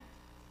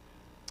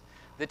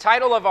The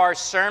title of our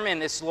sermon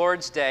this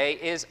Lord's Day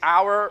is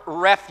Our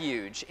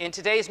Refuge. In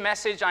today's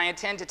message, I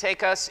intend to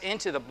take us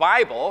into the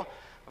Bible.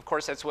 Of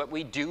course, that's what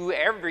we do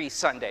every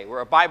Sunday.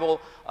 We're a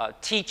Bible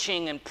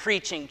teaching and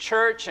preaching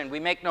church, and we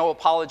make no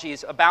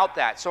apologies about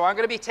that. So I'm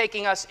going to be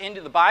taking us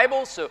into the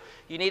Bible. So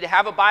you need to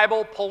have a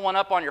Bible, pull one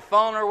up on your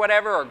phone or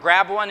whatever, or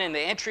grab one in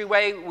the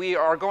entryway. We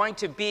are going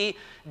to be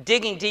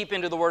digging deep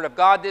into the Word of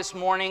God this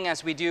morning,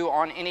 as we do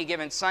on any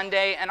given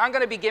Sunday. And I'm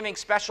going to be giving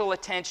special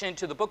attention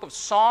to the book of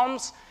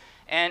Psalms.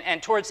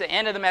 And towards the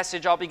end of the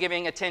message, I'll be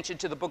giving attention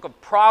to the book of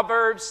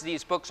Proverbs.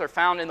 These books are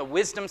found in the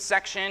wisdom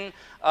section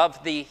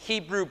of the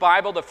Hebrew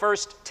Bible, the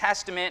First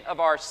Testament of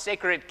our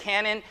sacred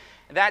canon.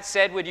 That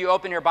said, would you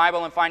open your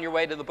Bible and find your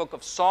way to the book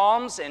of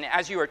Psalms? And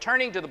as you are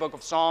turning to the book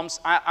of Psalms,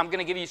 I'm going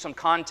to give you some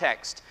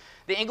context.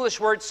 The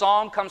English word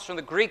psalm comes from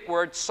the Greek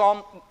word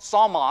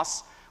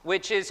psalmos,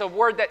 which is a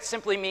word that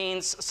simply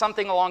means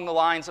something along the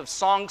lines of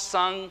song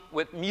sung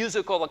with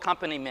musical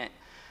accompaniment.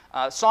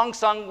 Song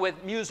sung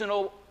with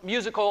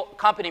musical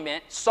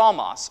accompaniment,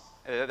 psalmos.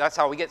 That's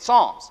how we get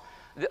psalms.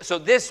 So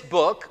this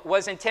book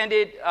was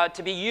intended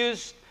to be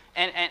used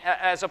and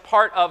as a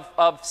part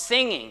of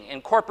singing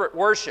in corporate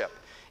worship.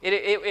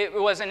 It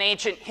was an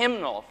ancient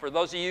hymnal. For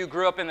those of you who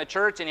grew up in the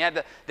church and you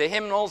had the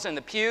hymnals and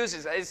the pews,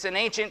 it's an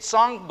ancient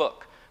song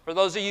book. For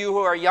those of you who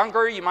are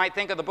younger, you might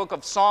think of the book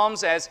of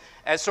Psalms as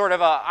sort of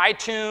an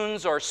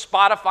iTunes or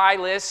Spotify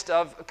list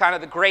of kind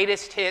of the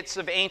greatest hits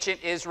of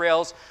ancient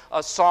Israel's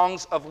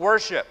songs of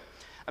worship.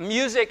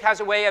 Music has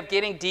a way of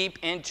getting deep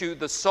into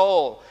the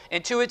soul.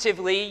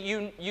 Intuitively,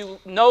 you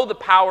know the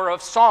power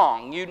of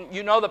song.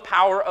 You know the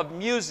power of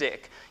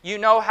music. You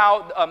know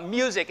how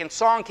music and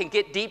song can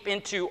get deep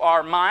into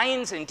our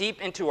minds and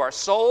deep into our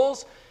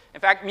souls.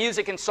 In fact,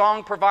 music and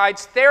song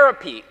provides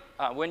therapy.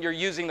 When you're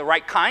using the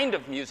right kind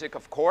of music,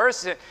 of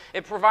course.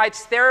 It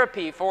provides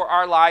therapy for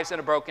our lives in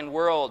a broken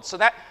world. So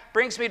that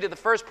brings me to the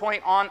first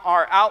point on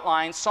our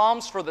outline,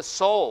 Psalms for the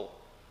Soul.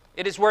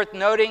 It is worth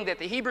noting that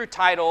the Hebrew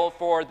title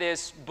for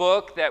this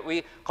book that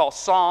we call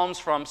Psalms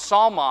from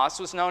Psalmos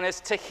was known as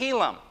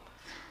Tehillim.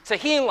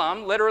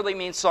 Tehillim literally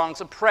means songs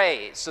of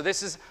praise. So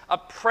this is a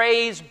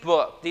praise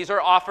book. These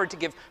are offered to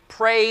give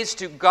praise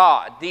to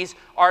God. These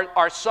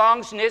are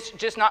songs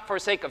just not for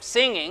sake of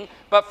singing,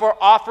 but for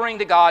offering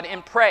to God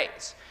in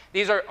praise.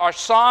 These are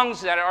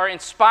songs that are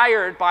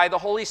inspired by the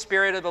Holy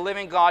Spirit of the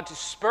living God to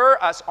spur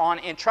us on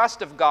in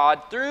trust of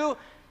God through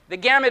the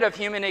gamut of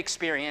human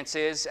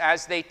experiences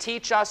as they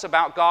teach us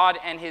about God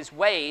and His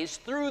ways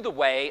through the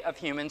way of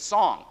human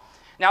song.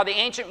 Now, the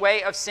ancient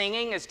way of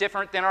singing is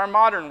different than our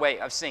modern way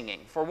of singing.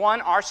 For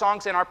one, our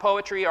songs and our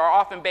poetry are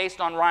often based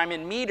on rhyme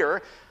and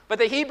meter, but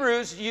the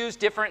Hebrews use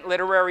different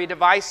literary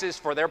devices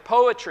for their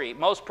poetry.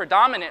 Most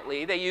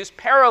predominantly, they use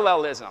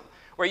parallelism,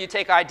 where you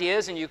take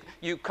ideas and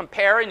you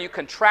compare and you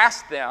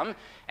contrast them,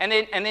 and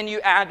then you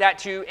add that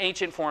to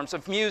ancient forms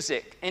of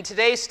music. In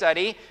today's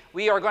study,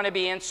 we are going to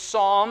be in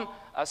Psalm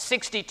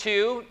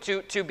 62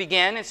 to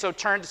begin, and so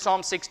turn to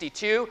Psalm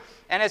 62.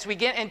 And as we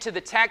get into the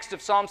text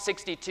of Psalm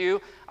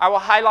 62, I will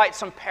highlight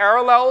some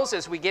parallels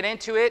as we get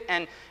into it,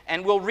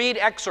 and we'll read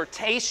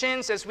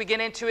exhortations as we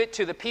get into it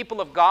to the people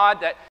of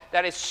God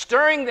that is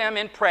stirring them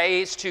in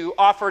praise to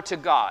offer to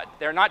God.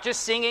 They're not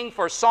just singing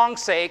for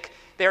song's sake,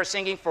 they're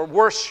singing for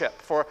worship,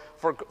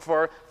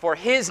 for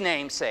His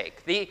name's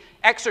sake. The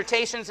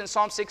exhortations in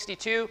Psalm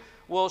 62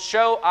 will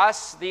show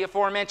us the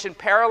aforementioned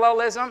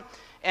parallelism,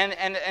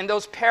 and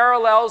those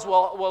parallels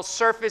will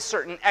surface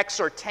certain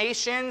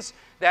exhortations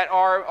that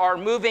are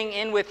moving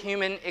in with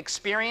human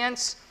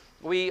experience.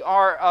 We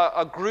are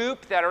a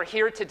group that are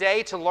here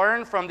today to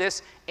learn from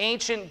this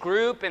ancient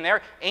group and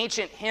their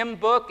ancient hymn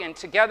book, and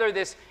together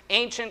this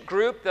ancient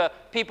group, the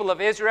people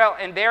of Israel,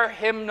 and their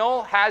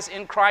hymnal has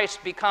in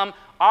Christ become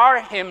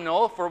our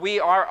hymnal, for we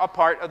are a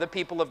part of the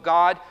people of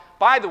God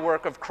by the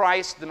work of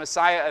Christ, the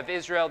Messiah of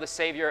Israel, the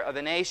Savior of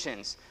the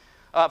nations.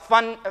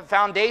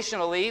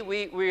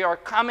 Foundationally, we are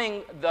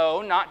coming,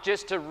 though, not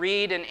just to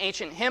read an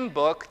ancient hymn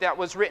book that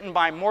was written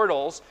by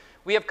mortals.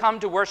 We have come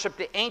to worship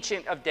the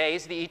Ancient of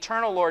Days, the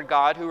eternal Lord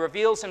God, who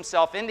reveals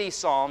Himself in these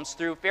psalms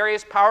through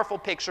various powerful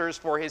pictures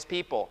for His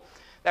people.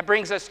 That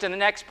brings us to the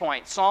next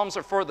point. Psalms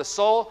are for the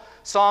soul.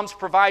 Psalms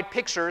provide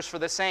pictures for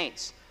the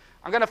saints.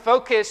 I'm going to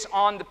focus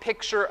on the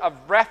picture of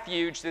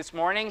refuge this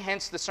morning,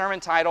 hence the sermon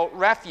title,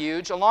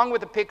 Refuge. Along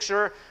with the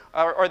picture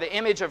or the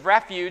image of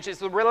refuge is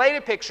the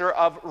related picture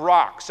of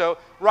rock. So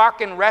rock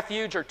and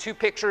refuge are two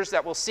pictures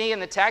that we'll see in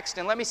the text,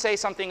 and let me say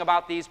something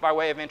about these by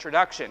way of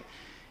introduction.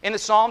 In the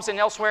Psalms and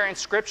elsewhere in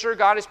Scripture,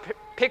 God is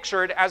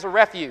pictured as a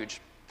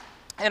refuge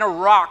and a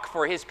rock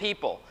for His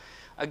people.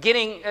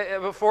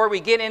 Before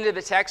we get into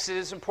the text, it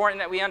is important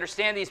that we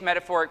understand these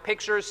metaphoric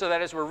pictures so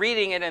that as we're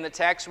reading it in the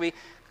text, we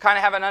kind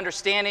of have an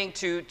understanding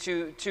to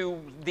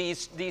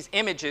these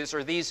images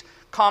or these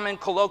common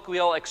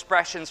colloquial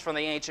expressions from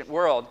the ancient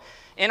world.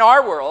 In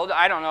our world,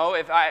 I don't know,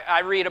 if I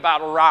read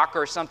about a rock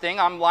or something,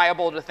 I'm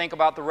liable to think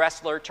about the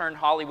wrestler turned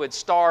Hollywood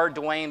star,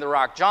 Dwayne "The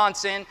Rock"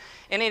 Johnson.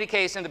 In any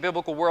case, in the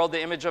biblical world,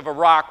 the image of a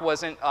rock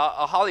wasn't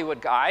a Hollywood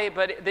guy,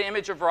 but the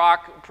image of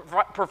rock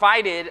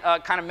provided a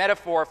kind of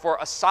metaphor for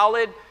a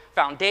solid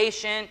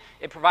foundation.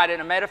 It provided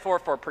a metaphor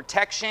for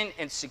protection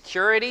and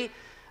security.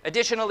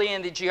 Additionally,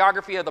 in the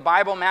geography of the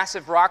Bible,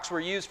 massive rocks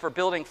were used for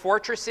building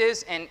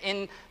fortresses, and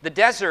in the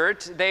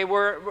desert, they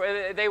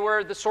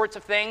were the sorts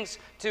of things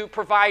to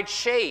provide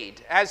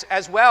shade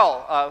as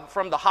well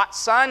from the hot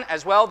sun.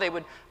 As well, they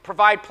would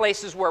provide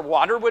places where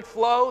water would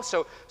flow.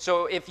 So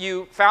if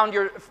you found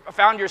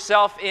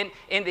yourself in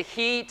the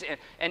heat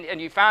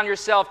and you found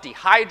yourself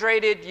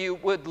dehydrated, you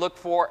would look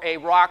for a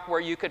rock where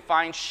you could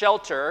find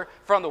shelter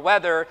from the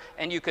weather,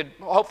 and you could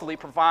hopefully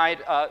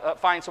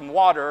find some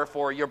water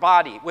for your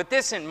body. With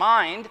this in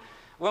mind,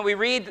 when we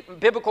read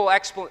biblical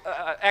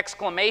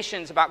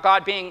exclamations about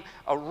God being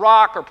a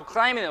rock or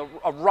proclaiming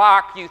a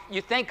rock,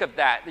 you think of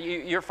that.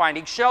 You're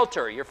finding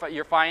shelter,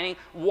 you're finding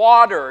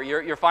water,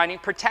 you're finding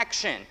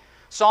protection.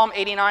 Psalm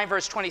 89,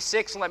 verse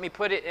 26, let me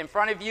put it in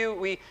front of you.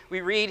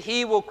 We read,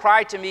 "He will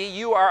cry to me,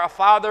 you are a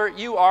father,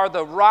 you are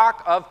the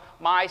rock of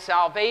my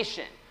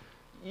salvation."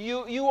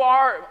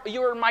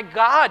 You're my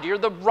God, you're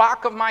the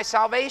rock of my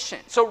salvation.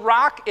 So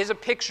rock is a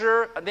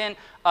picture then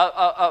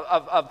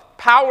of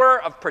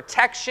power, of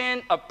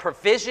protection, of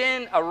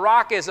provision. A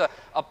rock is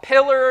a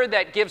pillar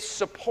that gives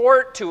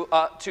support to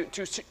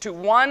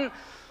one.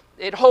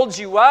 It holds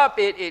you up,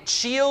 it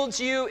shields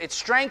you, it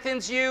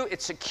strengthens you,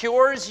 it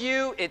secures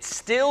you, it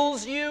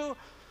stills you,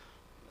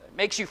 it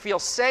makes you feel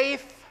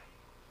safe.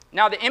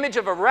 Now, the image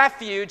of a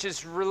refuge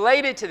is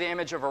related to the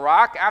image of a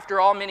rock. After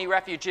all, many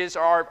refuges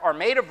are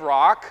made of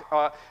rock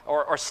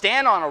or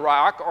stand on a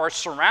rock or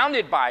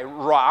surrounded by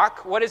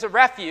rock. What is a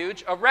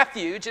refuge? A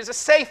refuge is a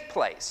safe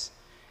place.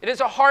 It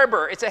is a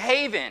harbor, it's a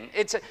haven,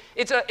 it's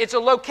a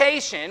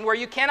location where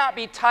you cannot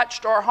be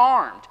touched or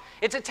harmed.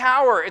 It's a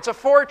tower, it's a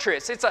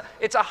fortress, it's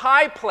a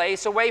high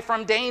place away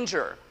from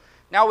danger.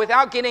 Now,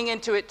 without getting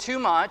into it too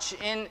much,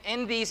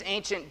 in these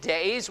ancient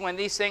days when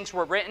these things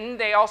were written,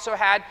 they also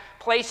had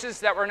places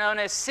that were known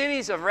as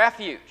cities of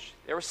refuge.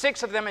 There were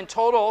 6 of them in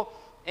total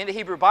in the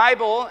Hebrew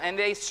Bible, and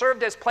they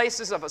served as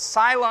places of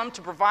asylum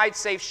to provide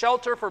safe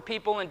shelter for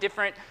people in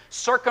different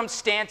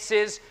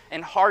circumstances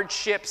and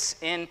hardships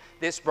in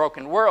this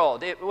broken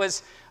world. It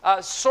was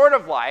sort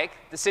of like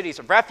the cities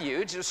of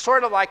refuge. It was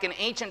sort of like an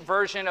ancient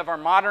version of our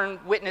modern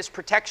witness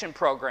protection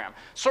program,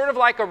 sort of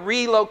like a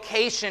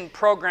relocation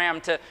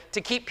program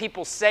to keep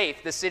people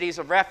safe, the cities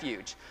of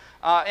refuge.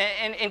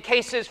 In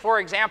cases, for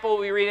example,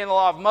 we read in the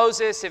law of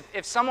Moses,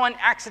 if someone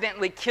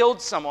accidentally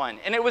killed someone,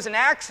 and it was an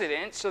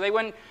accident, so they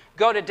wouldn't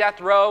go to death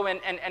row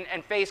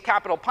and face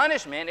capital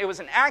punishment, it was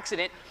an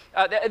accident,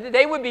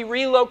 they would be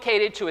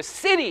relocated to a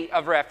city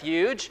of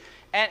refuge,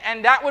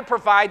 and that would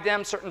provide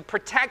them certain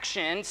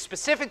protection,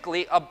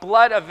 specifically of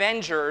blood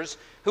avengers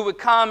who would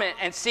come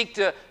and seek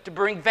to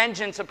bring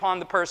vengeance upon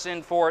the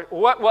person for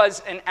what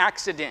was an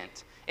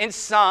accident. In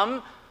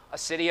sum, a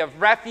city of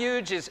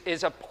refuge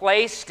is a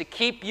place to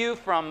keep you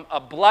from a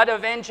blood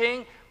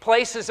avenging.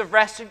 Places of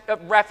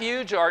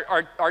refuge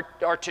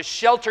are to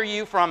shelter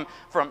you from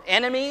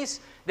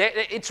enemies.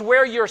 It's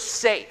where you're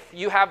safe.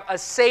 You have a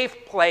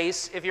safe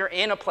place if you're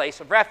in a place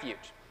of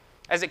refuge.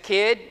 As a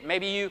kid,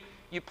 maybe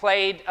you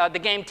played the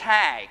game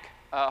tag.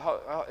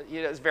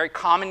 It's a very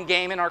common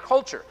game in our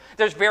culture.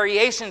 There's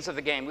variations of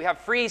the game. We have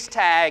freeze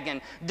tag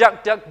and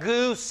duck, duck,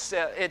 goose,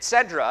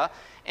 etc.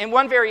 In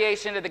one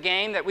variation of the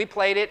game that we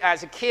played it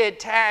as a kid,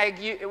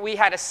 tag, we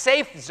had a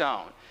safe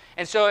zone.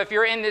 And so if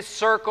you're in this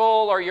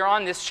circle or you're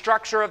on this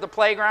structure of the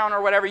playground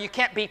or whatever, you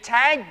can't be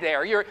tagged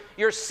there.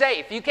 You're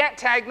safe. You can't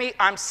tag me.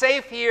 I'm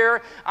safe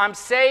here. I'm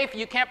safe.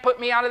 You can't put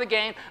me out of the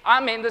game.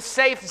 I'm in the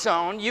safe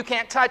zone. You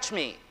can't touch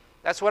me.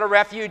 That's what a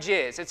refuge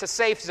is. It's a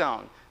safe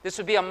zone. This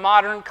would be a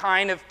modern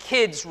kind of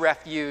kids'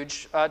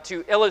 refuge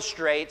to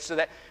illustrate so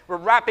that we're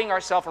wrapping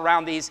ourselves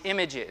around these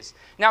images.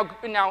 Now,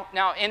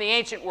 in the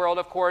ancient world,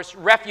 of course,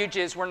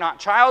 refuges were not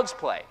child's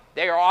play.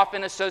 They are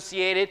often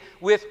associated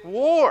with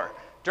war.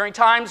 During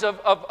times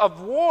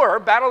of war,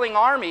 battling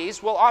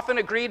armies will often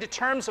agree to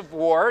terms of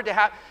war.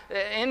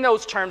 In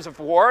those terms of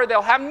war,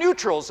 they'll have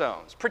neutral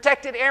zones,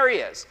 protected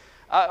areas,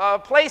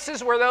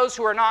 places where those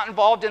who are not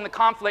involved in the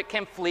conflict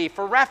can flee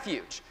for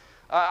refuge.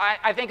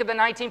 I think of the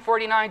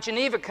 1949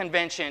 Geneva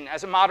Convention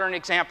as a modern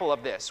example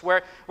of this,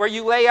 where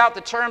you lay out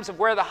the terms of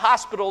where the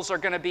hospitals are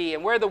going to be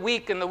and where the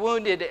weak and the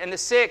wounded and the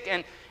sick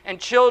and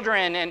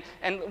children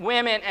and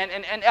women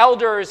and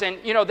elders, and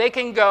they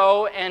can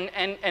go,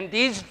 and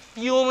these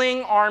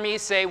fueling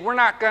armies say, we're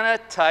not going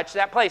to touch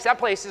that place. That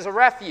place is a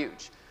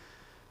refuge.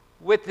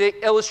 With the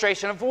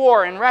illustration of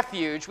war and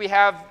refuge, we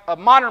have a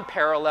modern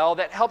parallel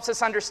that helps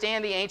us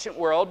understand the ancient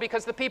world,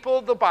 because the people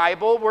of the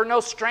Bible were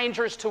no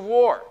strangers to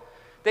war.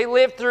 They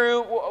lived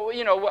through,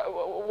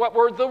 what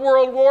were the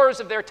world wars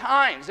of their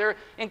times. They're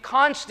in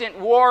constant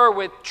war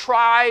with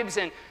tribes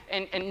and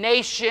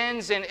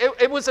nations, and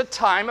it was a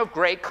time of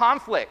great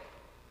conflict.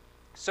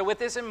 So with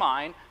this in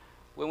mind,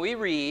 when we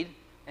read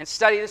and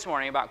study this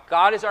morning about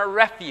God as our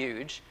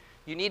refuge,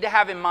 you need to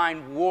have in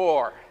mind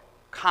war,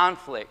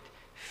 conflict,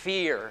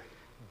 fear,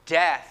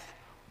 death,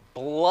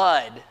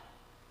 blood.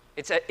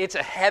 It's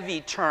a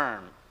heavy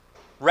term,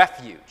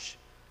 refuge.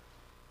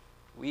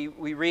 We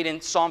read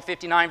in Psalm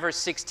 59, verse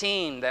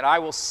 16, that I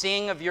will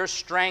sing of your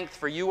strength,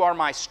 for you are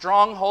my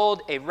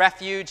stronghold, a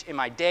refuge in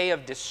my day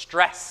of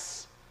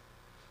distress.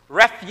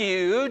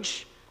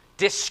 Refuge,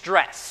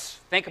 distress.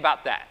 Think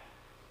about that.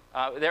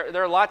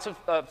 There are lots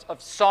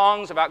of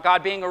songs about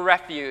God being a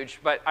refuge,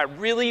 but I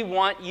really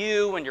want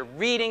you, when you're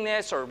reading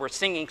this, or we're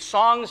singing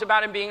songs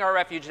about Him being our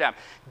refuge, to have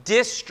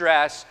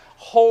distress,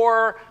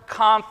 horror,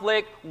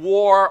 conflict,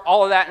 war,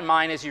 all of that in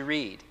mind as you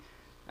read.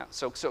 Now,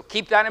 so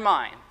keep that in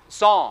mind.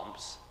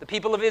 Psalms, the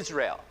people of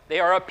Israel, they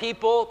are a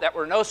people that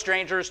were no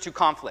strangers to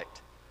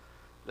conflict.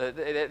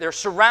 They're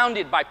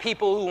surrounded by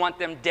people who want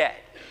them dead.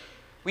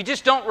 We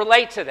just don't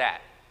relate to that.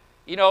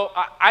 You know,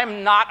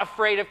 I'm not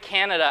afraid of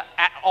Canada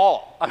at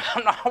all. I'm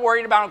not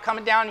worried about them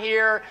coming down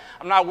here.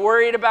 I'm not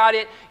worried about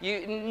it.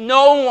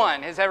 No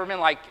one has ever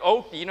been like,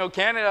 oh, you know,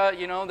 Canada,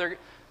 you know, they're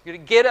going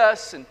to get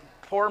us and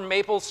pour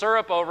maple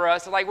syrup over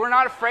us. Like, we're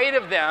not afraid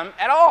of them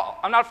at all.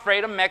 I'm not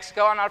afraid of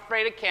Mexico. I'm not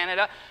afraid of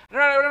Canada.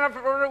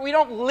 We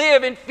don't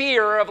live in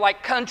fear of,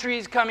 like,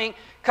 countries coming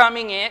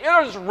in.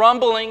 There's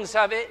rumblings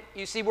of it.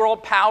 You see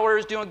world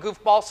powers doing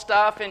goofball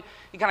stuff, and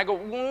you kind of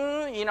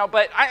go, you know,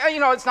 but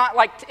it's not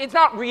like, it's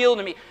not real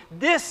to me.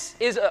 This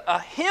is a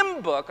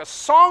hymn book, a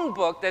song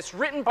book that's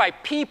written by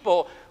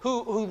people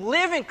who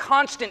live in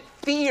constant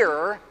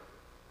fear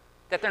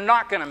that they're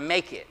not going to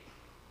make it.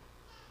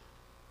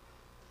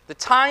 The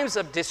times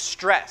of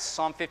distress,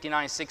 Psalm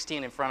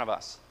 59:16 in front of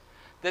us.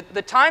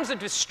 The times of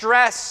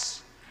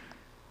distress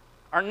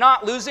are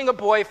not losing a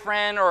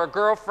boyfriend or a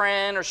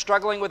girlfriend or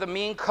struggling with a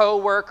mean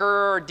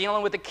coworker or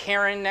dealing with a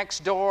Karen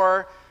next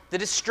door. The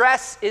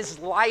distress is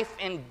life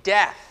and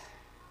death.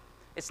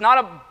 It's not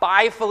a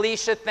bye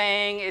Felicia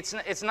thing. It's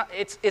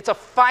a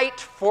fight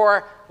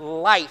for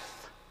life.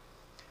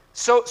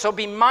 So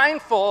be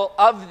mindful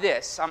of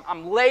this.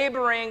 I'm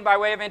laboring by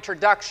way of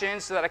introduction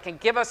so that I can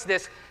give us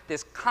this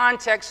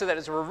context, so that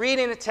as we're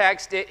reading the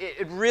text,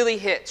 it really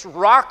hits.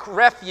 Rock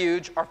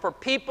refuge are for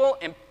people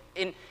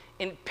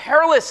in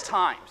perilous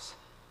times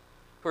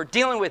who are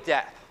dealing with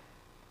death.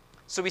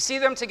 So we see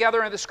them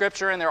together in the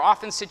scripture, and they're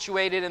often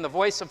situated in the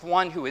voice of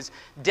one who is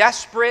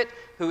desperate,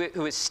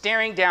 who is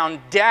staring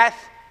down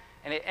death,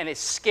 and is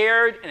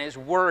scared and is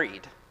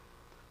worried.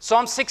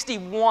 Psalm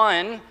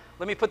 61,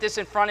 let me put this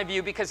in front of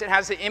you because it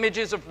has the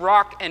images of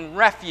rock and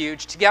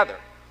refuge together.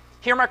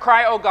 Hear my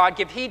cry, O God,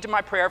 give heed to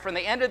my prayer. From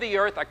the end of the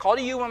earth I call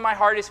to you when my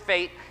heart is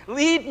faint.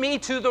 Lead me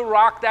to the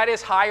rock that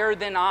is higher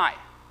than I,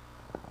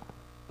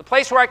 the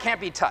place where I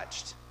can't be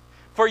touched.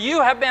 For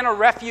you have been a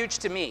refuge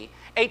to me,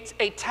 a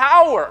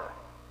tower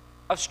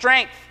of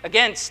strength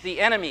against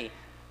the enemy.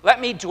 Let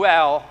me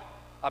dwell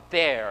up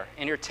there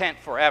in your tent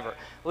forever.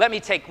 Let me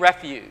take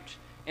refuge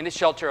in the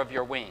shelter of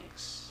your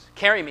wings.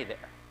 Carry me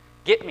there.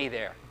 Get me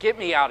there. Get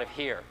me out of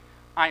here.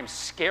 I am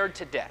scared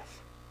to death.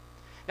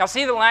 Now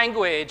see the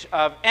language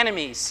of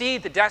enemies. See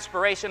the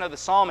desperation of the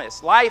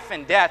psalmist. Life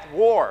and death,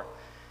 war.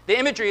 The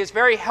imagery is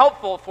very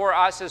helpful for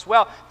us as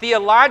well,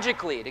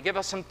 theologically, to give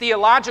us some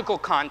theological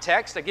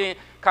context. Again,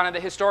 kind of the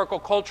historical,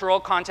 cultural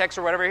context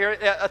or whatever here.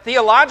 A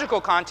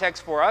theological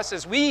context for us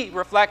as we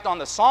reflect on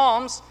the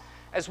Psalms,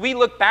 as we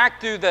look back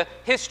through the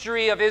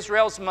history of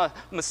Israel's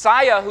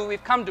Messiah, who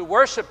we've come to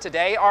worship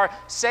today, our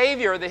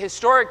Savior, the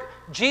historic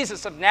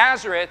Jesus of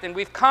Nazareth, and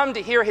we've come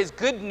to hear His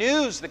good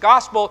news, the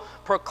gospel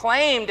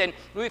proclaimed, and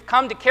we've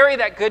come to carry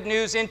that good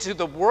news into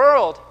the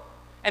world.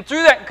 And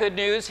through that good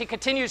news, He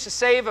continues to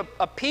save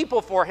a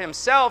people for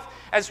Himself.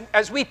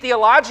 As we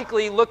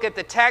theologically look at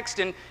the text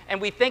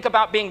and we think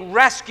about being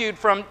rescued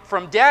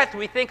from death,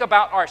 we think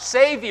about our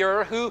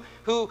Savior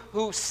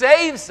who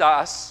saves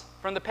us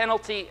from the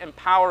penalty and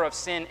power of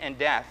sin and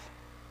death.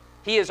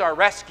 He is our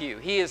rescue.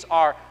 He is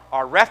our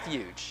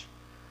refuge.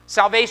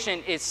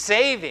 Salvation is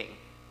saving.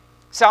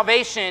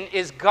 Salvation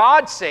is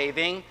God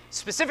saving,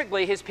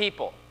 specifically His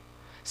people.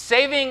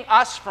 Saving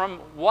us from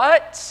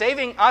what?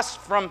 Saving us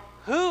from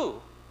who?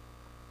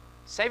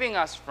 Saving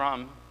us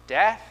from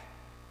death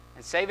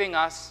and saving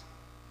us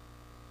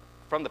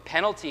from the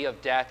penalty of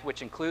death,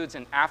 which includes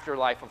an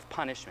afterlife of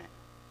punishment.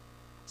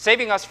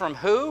 Saving us from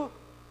who?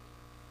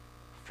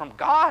 From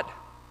God.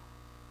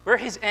 We're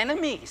His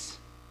enemies.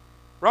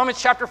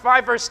 Romans chapter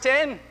 5, verse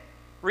 10.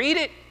 Read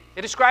it.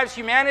 It describes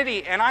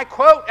humanity, and I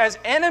quote, as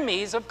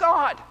enemies of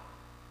God.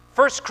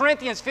 1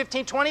 Corinthians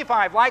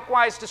 15:25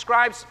 likewise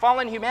describes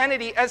fallen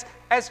humanity as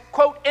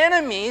quote,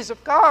 enemies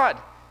of God.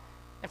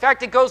 In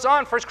fact, it goes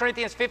on, 1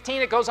 Corinthians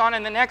 15, it goes on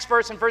in the next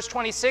verse, in verse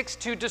 26,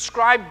 to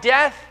describe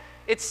death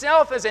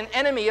itself as an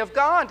enemy of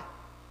God.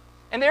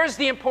 And there's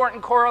the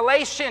important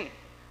correlation.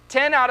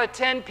 10 out of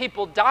 10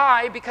 people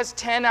die because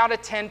 10 out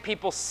of 10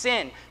 people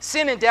sin.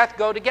 Sin and death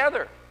go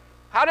together.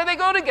 How do they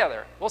go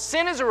together? Well,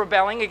 sin is a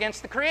rebelling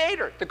against the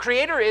Creator. The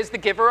Creator is the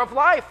giver of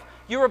life.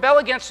 You rebel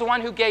against the one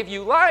who gave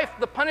you life.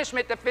 The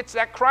punishment that fits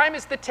that crime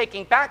is the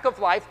taking back of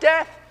life,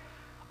 death.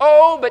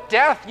 Oh, but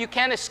death, you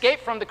can't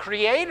escape from the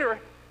Creator.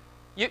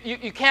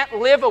 You can't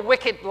live a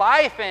wicked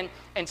life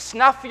and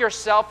snuff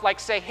yourself like,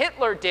 say,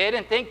 Hitler did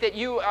and think that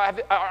you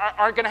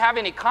aren't going to have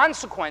any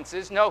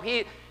consequences. No,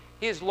 he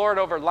is Lord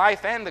over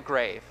life and the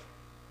grave.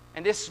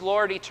 And this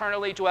Lord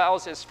eternally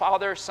dwells as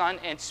Father, Son,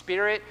 and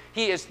Spirit.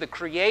 He is the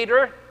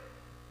Creator,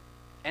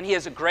 and He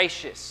is a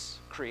gracious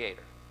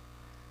Creator,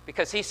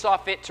 because He saw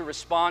fit to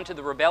respond to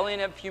the rebellion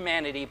of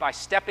humanity by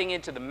stepping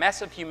into the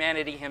mess of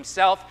humanity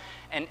Himself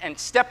and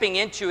stepping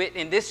into it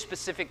in this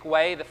specific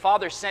way. The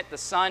Father sent the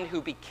Son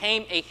who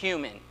became a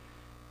human.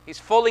 He's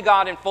fully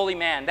God and fully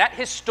man. That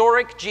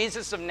historic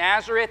Jesus of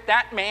Nazareth,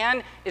 that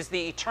man is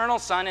the eternal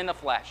Son in the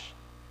flesh.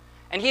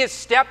 And He has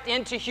stepped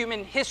into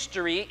human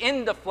history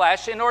in the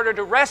flesh in order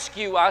to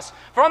rescue us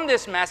from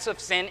this mess of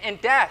sin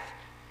and death.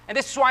 And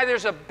this is why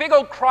there's a big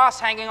old cross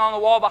hanging on the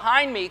wall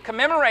behind me,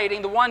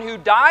 commemorating the one who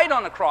died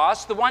on the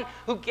cross, the one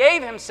who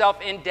gave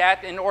Himself in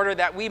death in order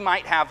that we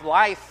might have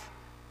life.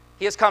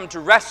 He has come to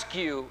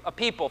rescue a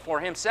people for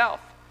Himself.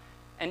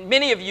 And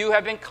many of you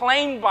have been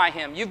claimed by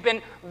Him. You've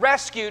been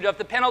rescued of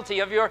the penalty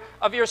of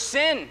your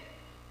sin.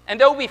 And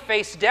though we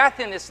face death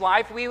in this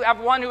life, we have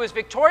one who is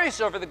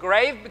victorious over the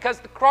grave, because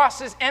the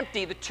cross is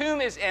empty, the tomb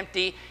is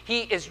empty.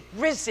 He is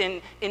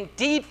risen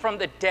indeed from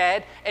the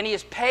dead, and He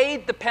has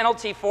paid the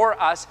penalty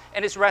for us,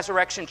 and His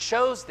resurrection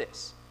shows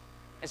this.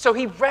 And so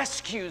He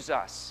rescues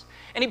us,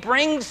 and He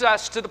brings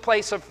us to the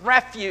place of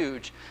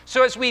refuge.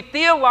 So as we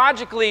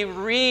theologically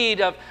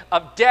read of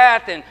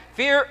death and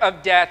fear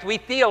of death, we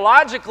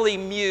theologically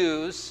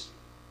muse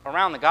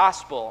around the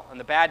gospel and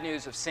the bad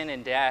news of sin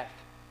and death,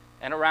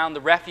 and around the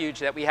refuge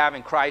that we have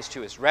in Christ,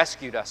 who has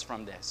rescued us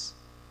from this.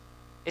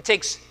 It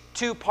takes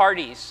two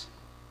parties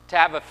to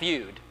have a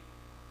feud,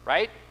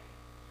 right?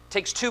 It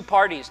takes two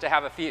parties to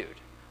have a feud.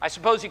 I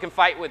suppose you can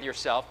fight with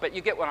yourself, but you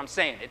get what I'm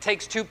saying. It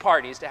takes two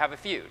parties to have a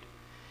feud.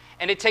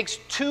 And it takes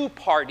two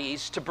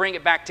parties to bring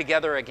it back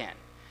together again.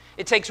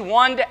 It takes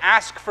one to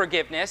ask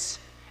forgiveness,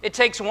 it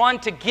takes one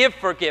to give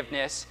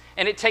forgiveness,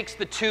 and it takes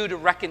the two to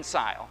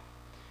reconcile.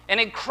 And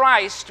in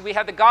Christ, we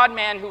have the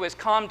God-man who has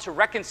come to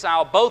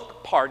reconcile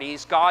both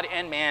parties, God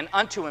and man,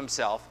 unto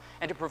Himself,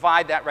 and to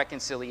provide that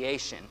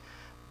reconciliation.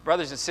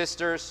 Brothers and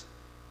sisters,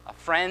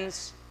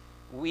 friends,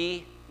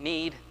 we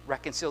need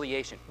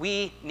reconciliation.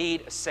 We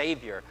need a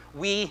Savior.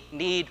 We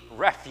need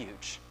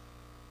refuge.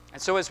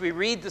 And so as we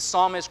read the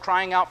psalmist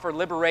crying out for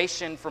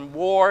liberation from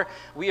war,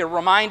 we are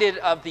reminded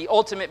of the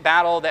ultimate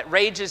battle that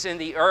rages in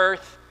the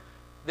earth.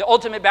 The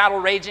ultimate battle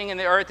raging in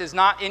the earth is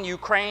not in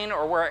Ukraine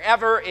or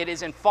wherever. It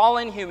is in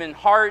fallen human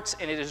hearts,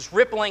 and it is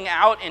rippling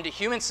out into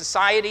human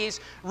societies,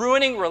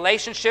 ruining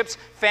relationships,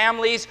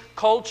 families,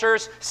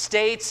 cultures,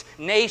 states,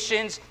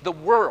 nations, the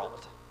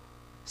world.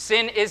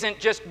 Sin isn't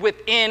just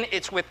within,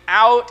 it's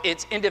without,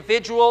 it's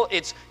individual,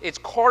 it's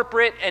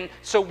corporate, and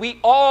so we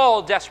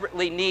all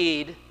desperately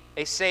need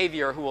a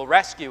Savior who will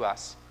rescue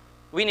us.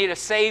 We need a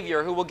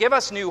Savior who will give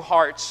us new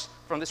hearts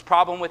from this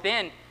problem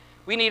within.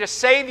 We need a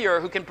Savior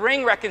who can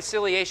bring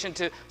reconciliation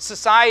to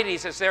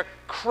societies as they're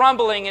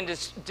crumbling into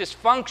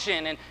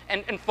dysfunction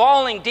and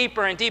falling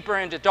deeper and deeper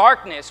into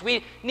darkness.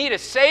 We need a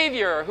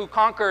Savior who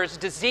conquers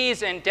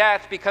disease and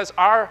death because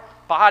our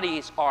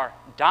bodies are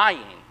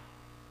dying.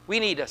 We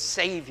need a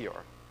Savior.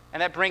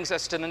 And that brings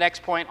us to the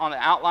next point on the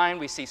outline.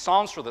 We see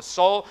Psalms for the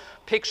soul,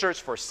 pictures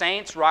for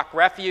saints, rock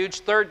refuge.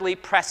 Thirdly,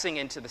 pressing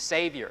into the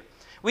Savior.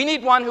 We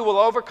need one who will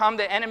overcome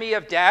the enemy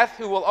of death,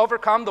 who will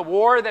overcome the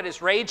war that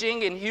is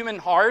raging in human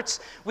hearts.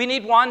 We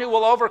need one who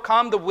will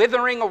overcome the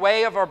withering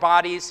away of our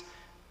bodies.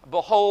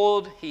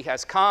 Behold, He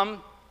has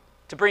come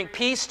to bring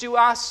peace to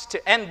us,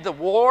 to end the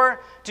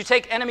war, to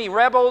take enemy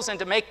rebels and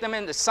to make them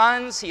into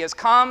sons. He has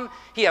come,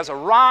 He has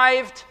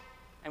arrived,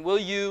 and will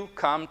you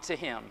come to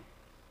Him?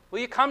 Will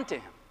you come to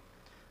Him?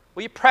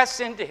 Will you press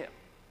into Him?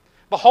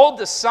 Behold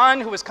the Son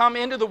who has come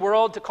into the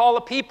world to call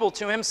a people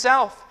to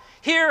Himself.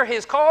 Hear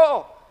His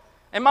call.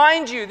 And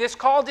mind you, this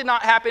call did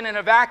not happen in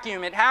a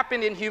vacuum. It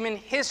happened in human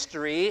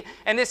history.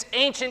 And this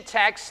ancient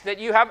text that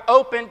you have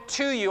open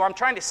to you, I'm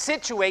trying to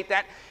situate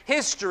that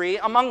history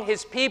among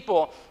His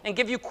people and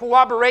give you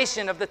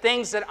corroboration of the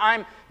things that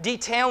I'm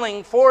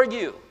detailing for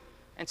you.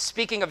 And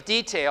speaking of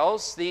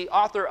details, the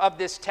author of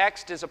this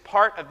text is a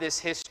part of this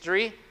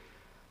history.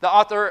 The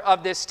author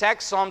of this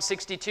text, Psalm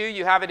 62,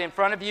 you have it in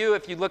front of you.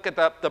 If you look at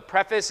the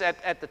preface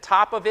at the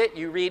top of it,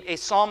 you read a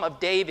Psalm of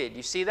David.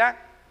 You see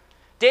that?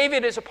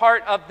 David is a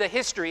part of the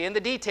history and the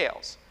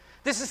details.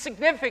 This is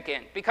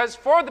significant because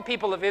for the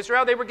people of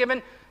Israel, they were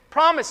given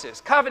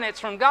promises, covenants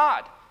from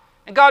God.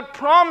 And God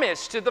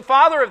promised to the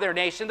father of their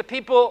nation, the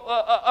people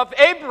of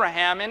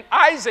Abraham and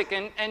Isaac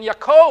and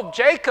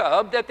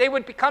Jacob, that they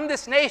would become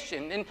this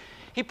nation. And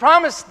He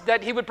promised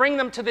that He would bring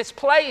them to this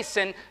place,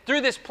 and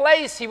through this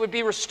place He would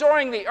be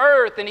restoring the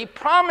earth. And He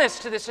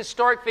promised to this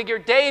historic figure,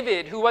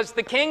 David, who was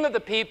the king of the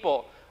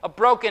people, a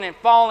broken and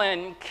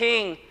fallen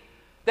king,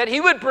 that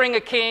He would bring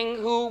a king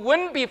who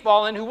wouldn't be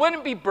fallen, who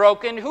wouldn't be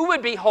broken, who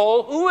would be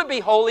whole, who would be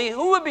holy,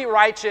 who would be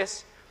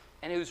righteous.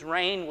 and whose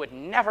reign would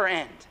never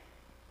end.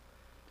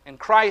 In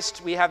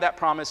Christ, we have that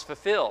promise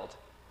fulfilled.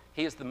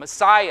 He is the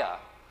Messiah.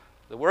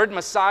 The word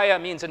Messiah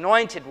means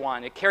anointed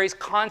one. It carries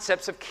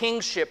concepts of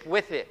kingship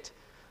with it.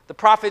 The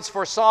prophets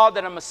foresaw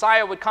that a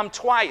Messiah would come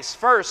twice.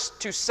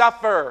 First, to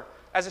suffer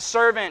as a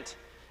servant,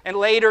 and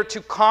later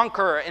to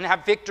conquer and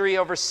have victory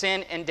over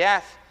sin and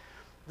death.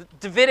 The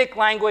Davidic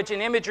language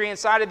and imagery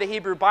inside of the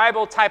Hebrew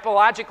Bible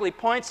typologically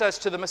points us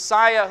to the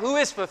Messiah who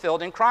is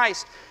fulfilled in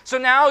Christ. So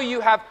now you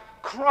have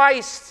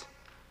Christ,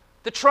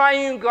 the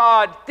triune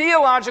God,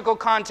 theological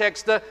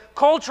context, the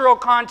cultural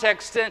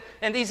context,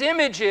 and these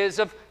images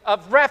of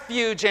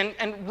refuge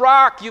and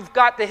rock. You've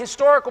got the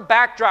historical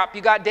backdrop.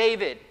 You got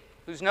David,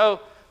 who's no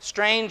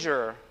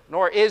stranger,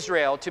 nor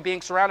Israel, to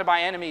being surrounded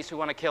by enemies who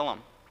want to kill him.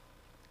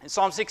 In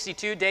Psalm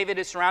 62, David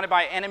is surrounded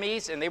by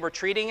enemies, and they were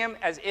treating him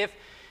as if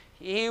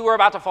he were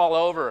about to fall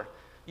over.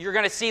 You're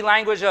going to see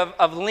language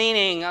of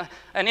leaning,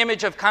 an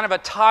image of kind of a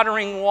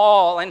tottering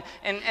wall, and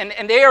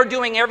they are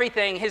doing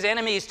everything, his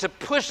enemies, to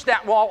push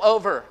that wall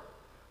over.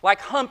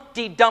 Like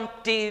Humpty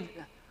Dumpty,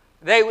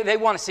 they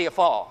want to see a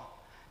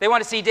fall. They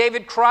want to see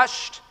David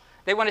crushed.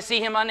 They want to see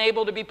him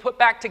unable to be put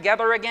back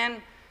together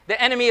again.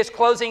 The enemy is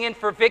closing in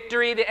for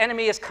victory. The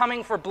enemy is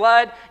coming for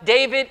blood.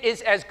 David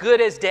is as good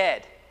as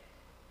dead.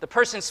 The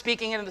person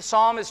speaking into the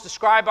psalm is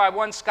described by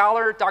one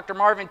scholar, Dr.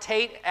 Marvin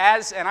Tate,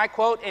 as, and I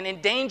quote, an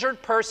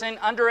endangered person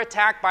under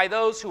attack by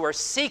those who are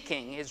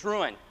seeking his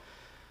ruin.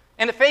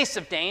 In the face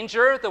of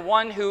danger, the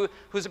one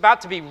who's about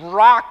to be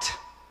rocked,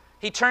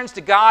 he turns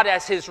to God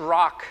as his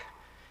rock.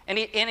 And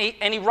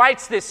he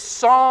writes this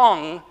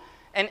song,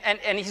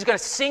 and he's going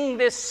to sing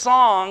this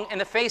song in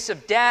the face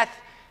of death.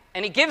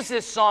 And he gives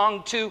this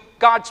song to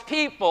God's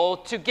people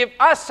to give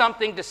us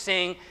something to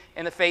sing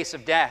in the face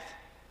of death.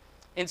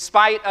 In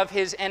spite of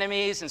his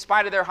enemies, in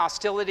spite of their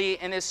hostility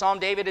in this psalm,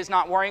 David is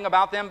not worrying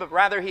about them, but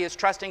rather he is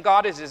trusting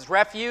God as his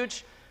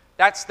refuge.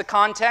 That's the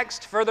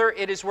context. Further,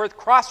 it is worth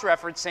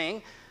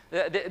cross-referencing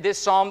this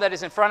psalm that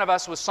is in front of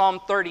us with Psalm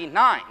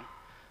 39.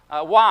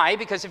 Why?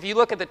 Because if you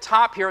look at the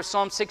top here of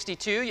Psalm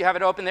 62, you have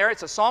it open there.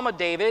 It's a psalm of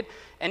David.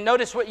 And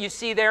notice what you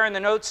see there in the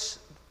notes,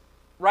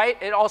 right?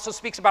 It also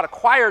speaks about a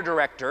choir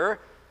director,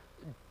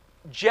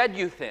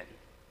 Jeduthun.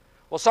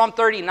 Well, Psalm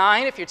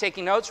 39, if you're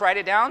taking notes, write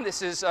it down.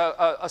 This is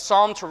a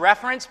psalm to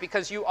reference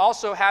because you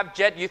also have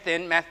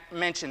Jeduthun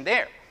mentioned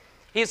there.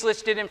 He's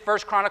listed in 1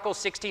 Chronicles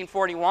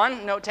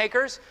 16:41, note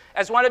takers,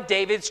 as one of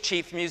David's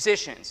chief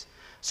musicians.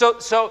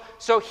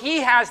 So he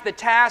has the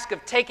task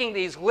of taking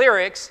these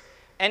lyrics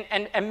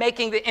and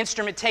making the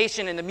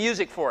instrumentation and the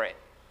music for it.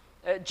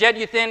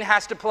 Jeduthun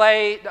has to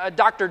play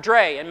Dr.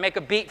 Dre and make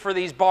a beat for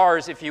these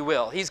bars, if you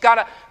will. He's got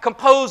to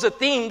compose a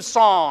theme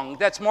song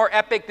that's more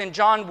epic than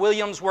John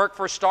Williams' work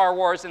for Star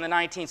Wars in the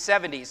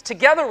 1970s.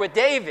 Together with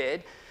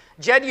David,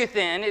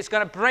 Jeduthun is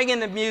going to bring in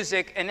the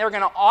music, and they're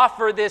going to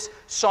offer this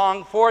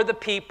song for the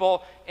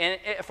people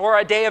for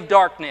a day of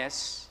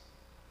darkness.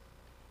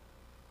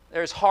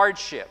 There's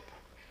hardship.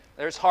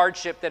 There's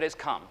hardship that has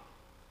come.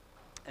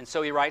 And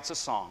so he writes a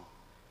song,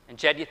 and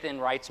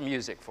Jeduthun writes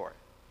music for it.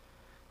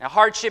 Now,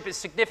 hardship is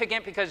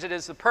significant because it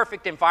is the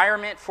perfect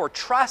environment for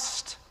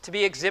trust to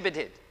be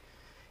exhibited.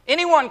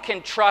 Anyone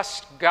can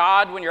trust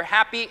God when you're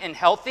happy and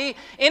healthy.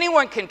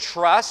 Anyone can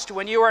trust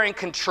when you are in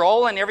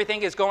control and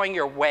everything is going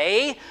your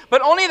way.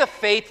 But only the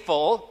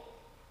faithful,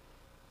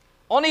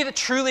 only the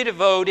truly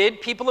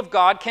devoted people of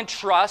God can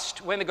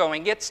trust when the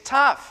going gets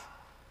tough.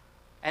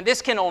 And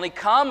this can only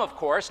come, of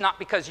course, not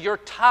because you're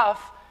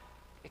tough.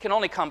 It can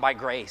only come by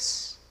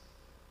grace.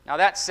 Now,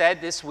 that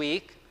said, this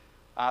week,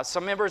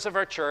 some members of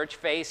our church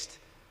faced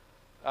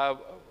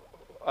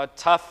a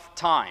tough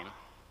time.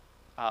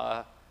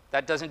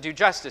 That doesn't do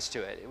justice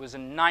to it. It was a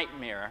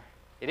nightmare.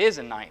 It is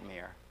a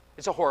nightmare.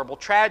 It's a horrible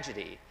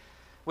tragedy,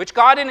 which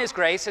God in His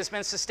grace has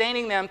been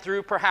sustaining them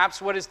through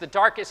perhaps what is the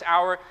darkest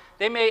hour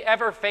they may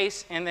ever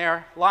face in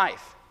their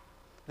life.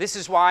 This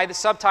is why the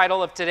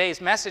subtitle of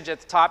today's message at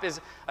the top is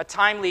a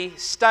timely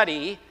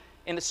study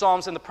in the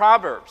Psalms and the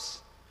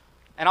Proverbs.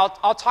 And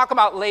I'll talk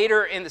about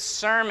later in the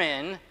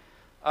sermon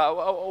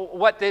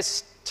what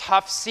this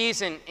tough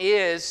season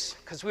is,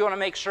 because we want to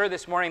make sure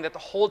this morning that the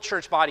whole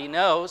church body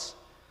knows.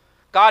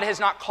 God has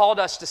not called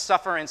us to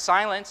suffer in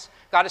silence.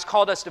 God has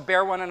called us to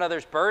bear one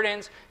another's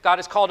burdens. God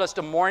has called us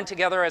to mourn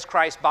together as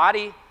Christ's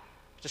body.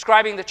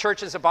 Describing the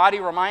church as a body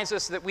reminds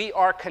us that we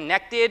are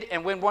connected,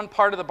 and when one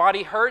part of the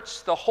body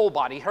hurts, the whole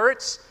body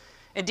hurts.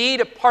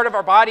 Indeed, a part of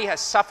our body has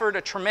suffered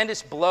a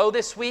tremendous blow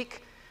this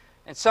week,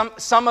 and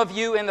some of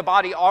you in the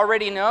body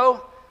already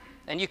know.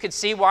 And you can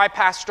see why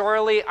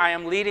pastorally I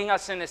am leading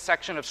us in this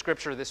section of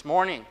Scripture this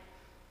morning.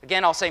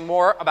 Again, I'll say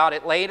more about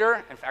it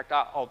later. In fact,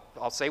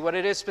 I'll say what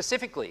it is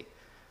specifically.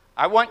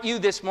 I want you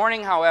this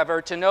morning,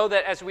 however, to know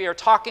that as we are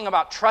talking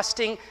about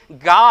trusting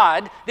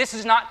God, this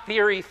is not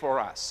theory for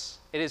us.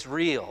 It is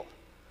real.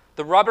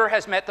 The rubber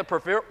has met the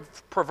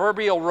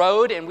proverbial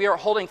road, and we are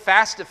holding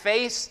fast to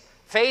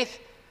faith.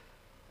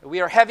 We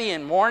are heavy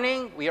in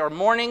mourning. We are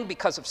mourning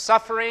because of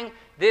suffering.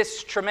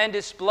 This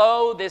tremendous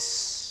blow,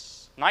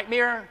 this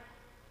nightmare,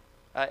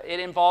 It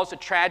involves a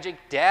tragic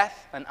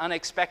death, an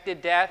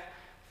unexpected death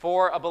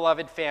for a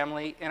beloved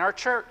family in our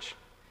church.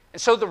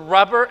 And so the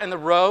rubber and the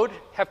road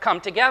have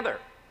come together,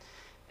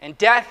 and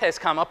death has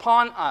come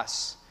upon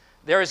us.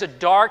 There is a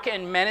dark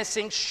and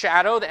menacing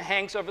shadow that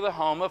hangs over the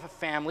home of a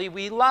family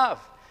we love.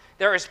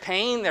 There is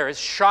pain, there is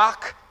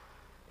shock.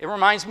 It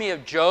reminds me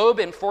of Job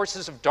and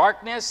forces of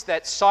darkness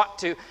that sought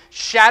to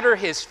shatter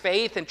his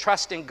faith and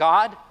trust in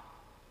God.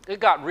 It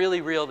got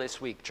really real this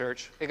week,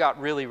 church. It got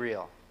really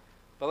real.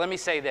 But let me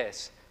say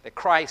this, that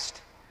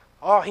Christ,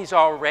 he's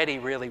already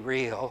really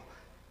real.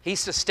 He's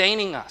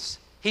sustaining us.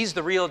 He's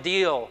the real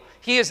deal.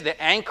 He is the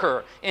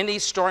anchor in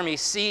these stormy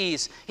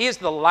seas. He is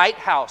the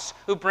lighthouse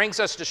who brings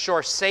us to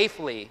shore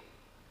safely.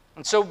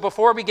 And so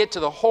before we get to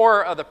the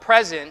horror of the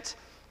present,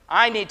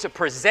 I need to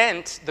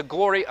present the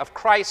glory of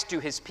Christ to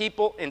his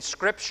people in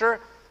Scripture.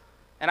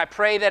 And I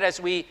pray that as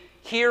we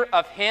hear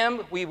of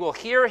him, we will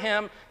hear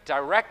him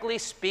directly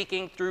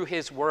speaking through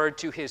his word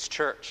to his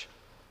church.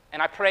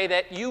 And I pray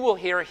that you will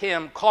hear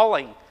him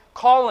calling,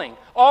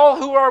 all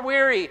who are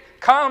weary,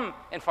 come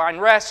and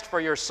find rest for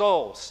your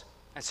souls.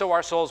 And so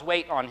our souls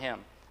wait on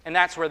him. And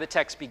that's where the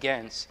text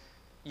begins.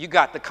 You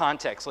got the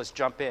context. Let's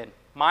jump in.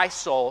 My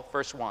soul,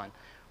 verse 1,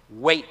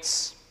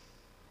 waits.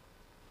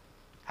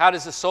 How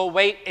does the soul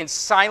wait? In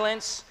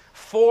silence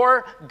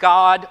for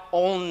God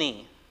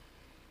only.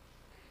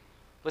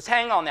 Let's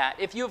hang on that.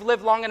 If you've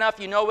lived long enough,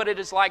 you know what it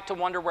is like to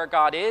wonder where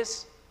God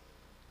is.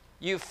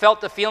 You've felt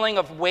the feeling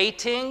of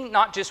waiting,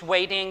 not just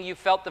waiting, you've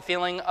felt the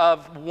feeling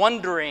of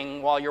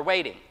wondering while you're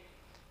waiting.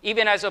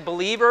 Even as a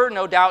believer,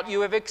 no doubt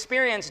you have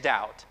experienced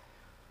doubt.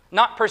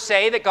 Not per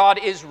se that God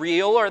is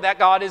real or that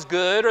God is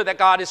good or that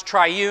God is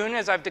triune,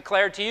 as I've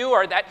declared to you,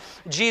 or that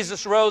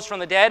Jesus rose from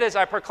the dead, as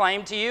I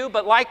proclaimed to you,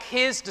 but like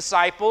his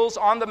disciples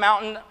on the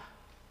mountain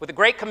with a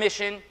great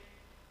commission,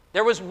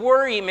 there was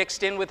worry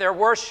mixed in with their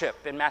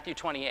worship in Matthew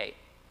 28.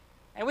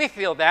 And we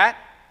feel that.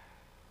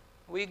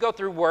 We go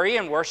through worry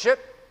and worship.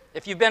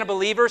 If you've been a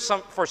believer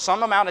for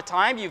some amount of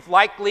time, you've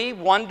likely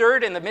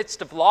wondered in the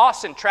midst of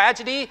loss and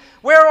tragedy,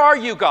 where are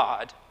you,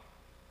 God?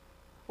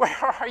 Where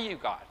are you,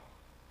 God?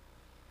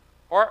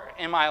 Or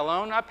am I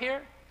alone up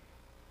here?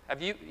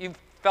 Have you've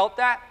felt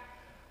that?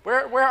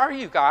 Where are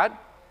you, God?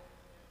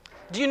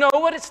 Do you know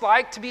what it's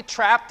like to be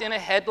trapped in a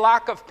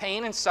headlock of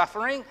pain and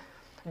suffering?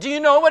 Do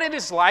you know what it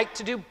is like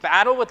to do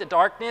battle with the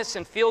darkness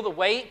and feel the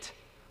weight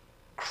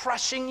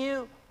crushing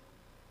you?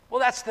 Well,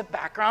 that's the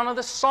background of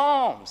the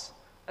Psalms.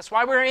 That's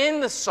why we're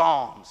in the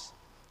Psalms.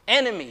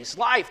 Enemies,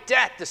 life,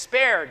 death,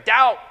 despair,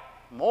 doubt,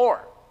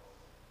 more.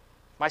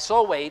 My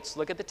soul waits,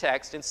 look at the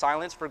text, in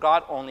silence for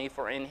God only,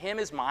 for in him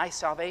is my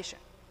salvation.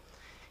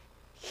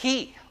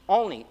 He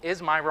only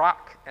is my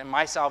rock and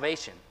my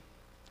salvation,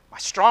 my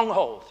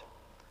stronghold.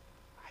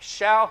 I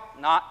shall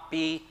not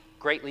be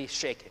greatly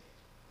shaken.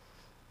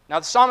 Now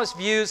the psalmist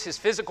views his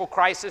physical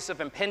crisis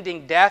of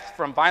impending death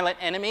from violent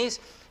enemies.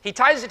 He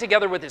ties it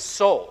together with his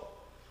soul.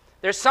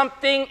 There's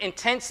something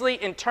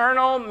intensely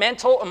internal,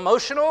 mental,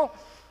 emotional.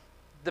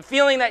 The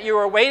feeling that you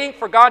are waiting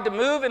for God to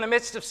move in the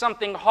midst of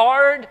something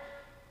hard,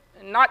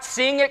 not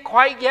seeing it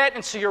quite yet,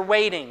 and so you're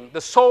waiting.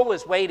 The soul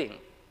is waiting.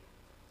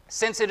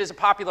 Since it is a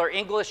popular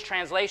English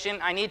translation,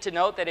 I need to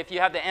note that if you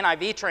have the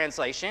NIV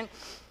translation,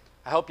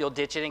 I hope you'll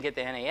ditch it and get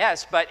the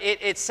NAS, but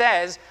it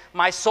says,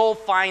 my soul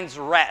finds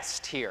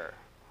rest here.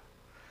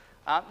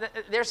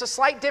 There's a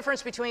slight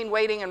difference between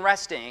waiting and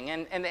resting,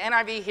 and the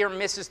NIV here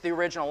misses the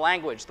original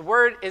language. The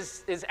word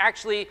is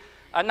actually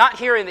not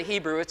here in the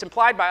Hebrew. It's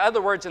implied by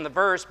other words in the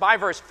verse. By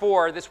verse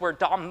 4, this word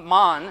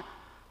daman,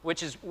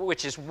 which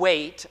is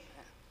wait.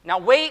 Now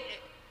wait,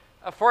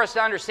 for us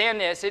to understand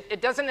this,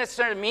 it doesn't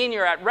necessarily mean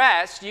you're at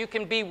rest. You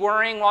can be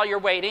worrying while you're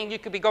waiting. You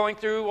could be going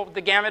through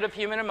the gamut of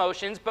human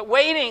emotions, but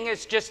waiting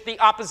is just the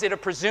opposite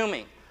of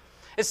presuming.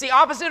 It's the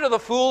opposite of the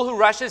fool who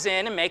rushes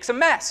in and makes a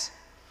mess.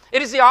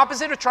 It is the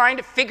opposite of trying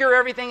to figure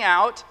everything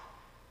out.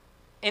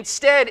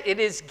 Instead, it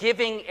is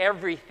giving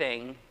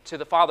everything to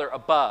the Father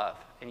above,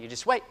 and you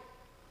just wait.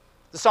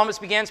 The psalmist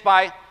begins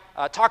by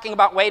talking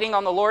about waiting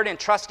on the Lord and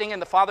trusting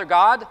in the Father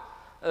God.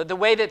 The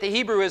way that the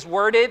Hebrew is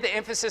worded, the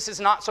emphasis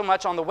is not so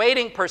much on the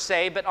waiting per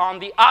se, but on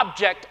the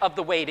object of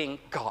the waiting,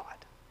 God.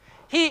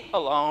 He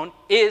alone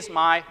is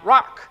my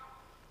rock.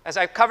 As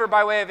I've covered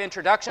by way of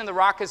introduction, the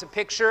rock is a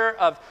picture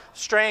of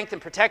strength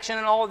and protection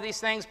and all of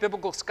these things.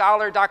 Biblical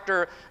scholar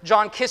Dr.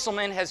 John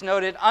Kisselman has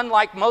noted,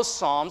 unlike most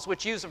psalms,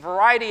 which use a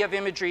variety of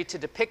imagery to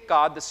depict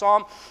God, the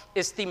psalm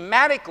is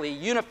thematically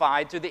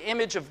unified through the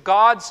image of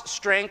God's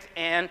strength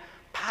and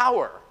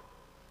power.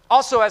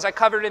 Also, as I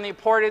covered in the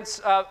importance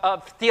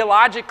of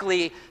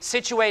theologically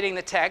situating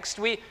the text,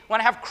 we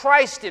want to have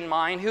Christ in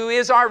mind, who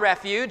is our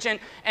refuge.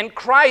 And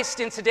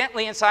Christ,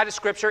 incidentally, inside of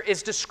Scripture,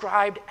 is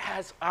described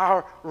as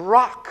our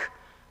rock.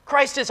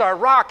 Christ is our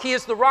rock. He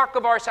is the rock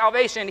of our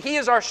salvation. He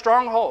is our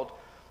stronghold.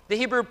 The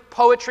Hebrew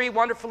poetry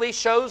wonderfully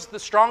shows the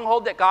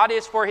stronghold that God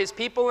is for his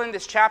people in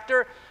this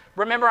chapter.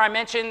 Remember, I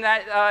mentioned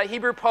that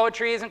Hebrew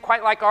poetry isn't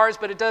quite like ours,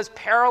 but it does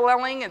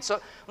paralleling. And so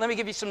let me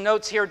give you some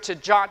notes here to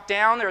jot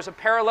down. There's a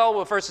parallel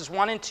with verses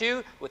 1 and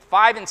 2, with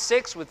 5 and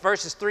 6, with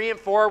verses 3 and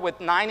 4, with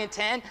 9 and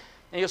 10.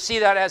 And you'll see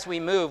that as we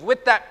move.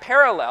 With that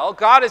parallel,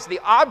 God is the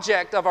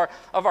object of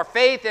our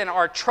faith, and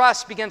our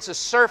trust begins to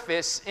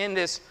surface in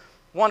this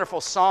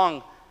wonderful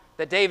song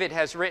that David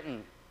has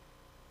written.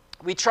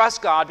 We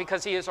trust God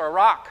because he is our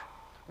rock.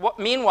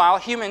 Meanwhile,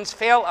 humans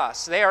fail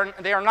us. They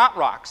are not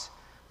rocks.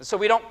 So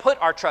we don't put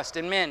our trust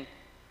in men.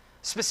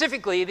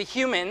 Specifically, the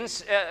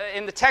humans,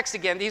 in the text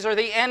again, these are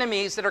the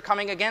enemies that are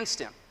coming against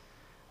him.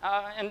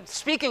 And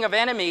speaking of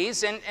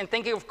enemies and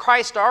thinking of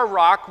Christ our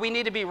rock, we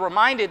need to be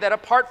reminded that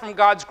apart from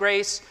God's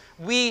grace,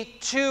 we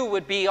too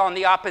would be on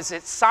the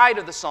opposite side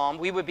of the psalm.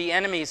 We would be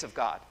enemies of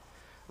God.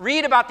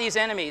 Read about these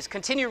enemies.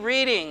 Continue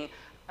reading.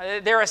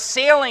 They're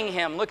assailing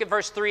him. Look at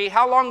verse 3.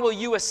 How long will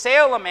you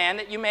assail a man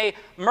that you may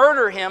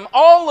murder him,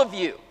 all of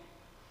you?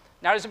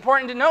 Now, it's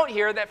important to note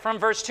here that from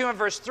verse 2 and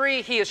verse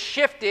 3, he has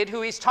shifted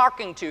who he's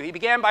talking to. He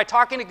began by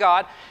talking to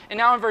God, and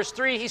now in verse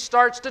 3, he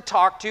starts to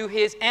talk to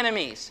his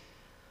enemies.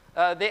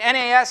 The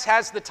NAS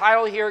has the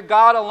title here,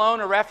 God Alone,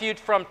 a Refuge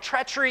from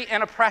Treachery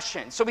and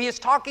Oppression. So he is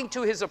talking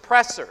to his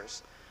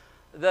oppressors.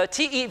 The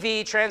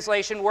TEV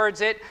translation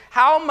words it,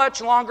 how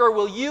much longer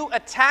will you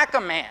attack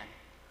a man?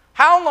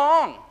 How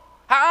long?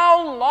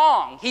 How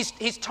long?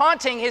 He's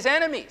taunting his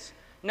enemies.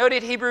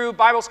 Noted Hebrew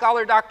Bible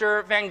scholar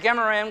Dr. Van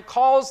Gemeren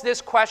calls this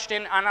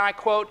question, and I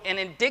quote, an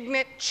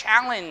indignant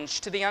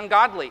challenge to the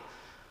ungodly.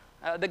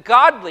 The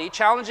godly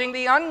challenging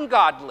the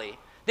ungodly.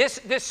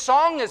 This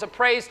song is a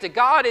praise to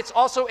God. It's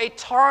also a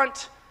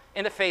taunt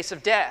in the face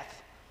of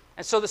death.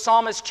 And so the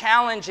psalmist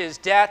challenges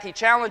death. He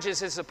challenges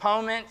his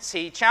opponents.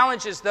 He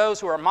challenges those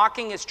who are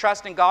mocking his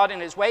trust in God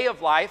and his way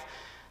of life.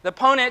 The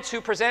opponents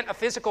who present a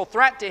physical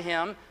threat to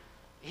him,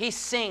 he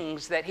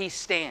sings that he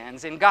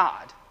stands in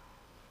God.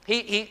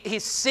 He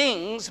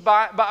sings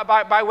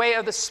by way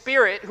of the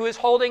Spirit who is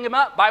holding him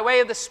up, by way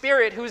of the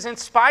Spirit who has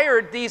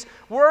inspired these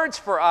words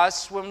for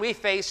us when we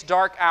face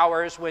dark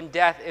hours, when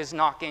death is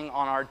knocking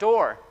on our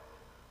door,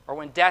 or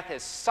when death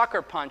has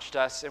sucker punched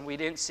us and we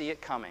didn't see it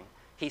coming.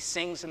 He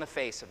sings in the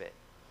face of it.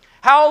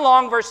 How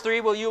long, verse 3,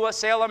 will you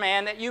assail a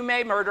man that you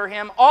may murder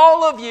him?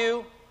 All of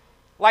you,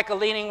 like a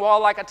leaning wall,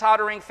 like a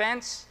tottering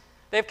fence.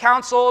 They've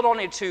counseled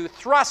only to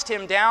thrust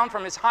him down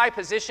from his high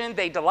position.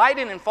 They delight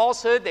in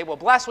falsehood. They will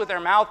bless with their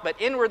mouth, but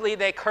inwardly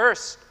they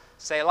curse.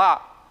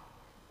 Selah.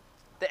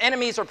 The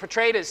enemies are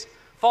portrayed as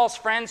false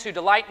friends who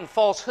delight in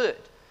falsehood.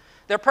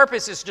 Their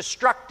purpose is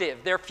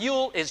destructive. Their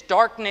fuel is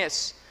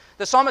darkness.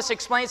 The psalmist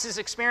explains his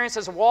experience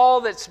as a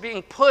wall that's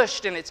being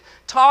pushed and it's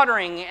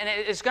tottering and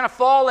it's going to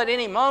fall at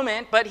any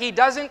moment, but he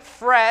doesn't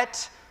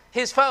fret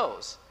his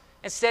foes.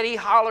 Instead, he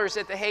hollers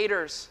at the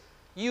haters.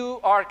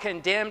 You are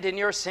condemned in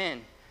your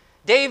sin.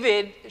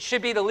 David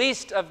should be the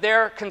least of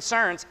their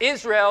concerns.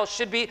 Israel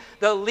should be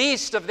the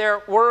least of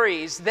their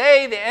worries.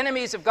 They, the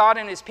enemies of God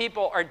and his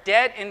people, are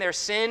dead in their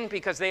sin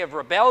because they have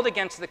rebelled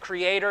against the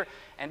Creator,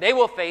 and they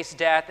will face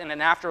death in an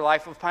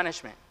afterlife of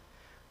punishment.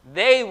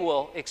 They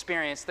will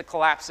experience the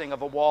collapsing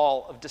of a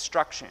wall of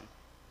destruction.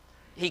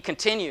 He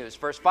continues,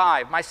 verse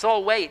 5, my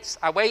soul waits.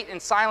 I wait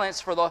in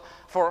silence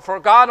for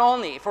God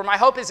only, for my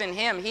hope is in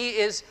him.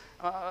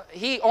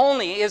 He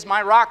only is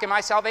my rock and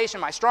my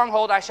salvation, my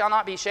stronghold. I shall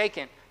not be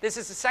shaken. This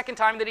is the second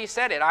time that he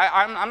said it.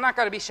 I'm not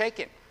going to be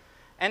shaken.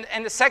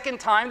 And the second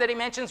time that he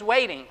mentions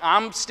waiting.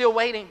 I'm still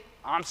waiting.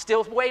 I'm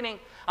still waiting.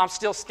 I'm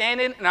still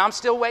standing and I'm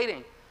still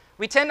waiting.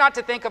 We tend not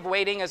to think of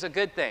waiting as a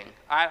good thing.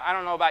 I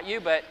don't know about you,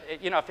 but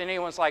if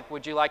anyone's like,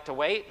 would you like to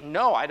wait?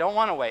 No, I don't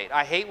want to wait.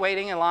 I hate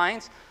waiting in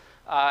lines.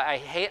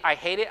 I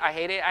hate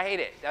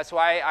it. That's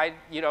why I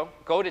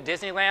go to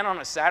Disneyland on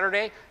a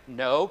Saturday.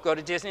 No. Go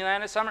to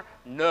Disneyland in summer.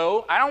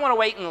 No. I don't want to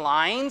wait in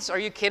lines. Are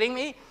you kidding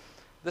me?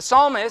 The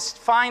psalmist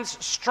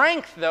finds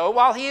strength, though,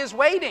 while he is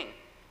waiting.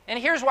 And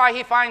here's why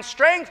he finds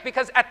strength,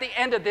 because at the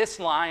end of this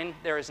line,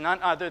 there is none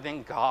other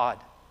than God.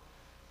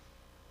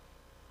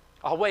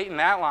 I'll wait in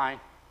that line.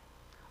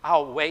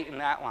 I'll wait in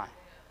that line.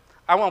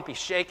 I won't be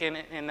shaken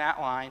in that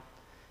line.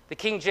 The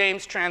King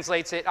James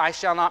translates it, I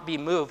shall not be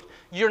moved.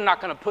 You're not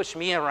going to push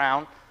me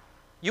around.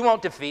 You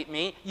won't defeat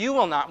me. You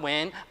will not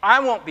win. I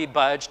won't be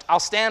budged.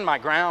 I'll stand my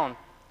ground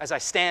as I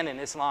stand in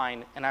this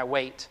line and I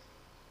wait.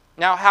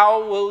 Now,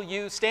 how will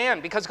you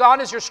stand? Because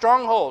God is your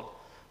stronghold.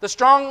 The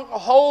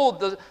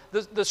stronghold,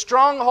 the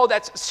stronghold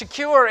that's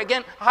secure,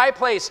 again, high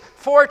place,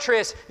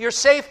 fortress. You're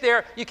safe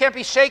there. You can't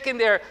be shaken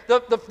there.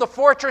 The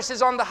fortress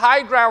is on the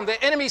high ground.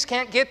 The enemies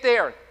can't get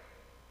there.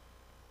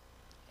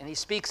 And he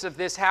speaks of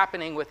this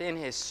happening within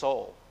his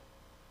soul.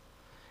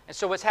 And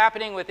so what's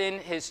happening within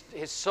his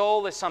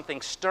soul is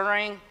something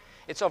stirring.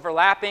 It's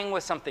overlapping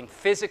with something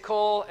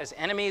physical as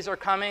enemies are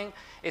coming.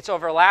 It's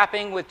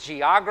overlapping with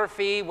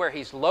geography where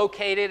he's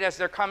located as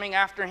they're coming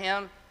after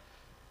him.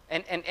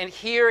 And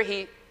here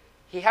he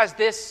has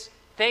this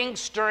thing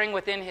stirring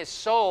within his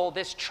soul,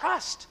 this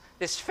trust,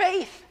 this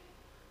faith.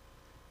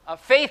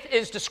 Faith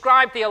is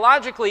described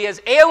theologically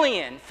as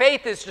alien.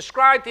 Faith is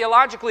described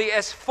theologically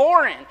as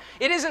foreign.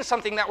 It isn't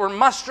something that we're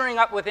mustering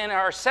up within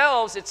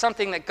ourselves. It's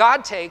something that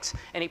God takes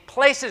and he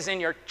places in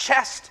your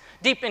chest,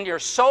 deep in your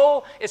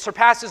soul. It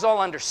surpasses all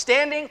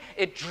understanding.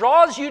 It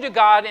draws you to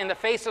God in the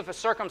face of a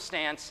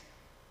circumstance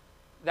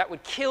that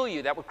would kill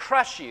you, that would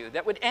crush you,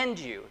 that would end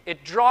you.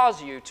 It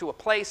draws you to a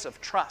place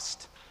of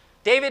trust.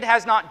 David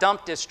has not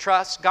dumped his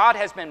trust. God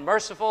has been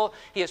merciful.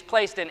 He has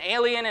placed an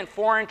alien and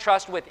foreign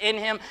trust within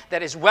him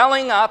that is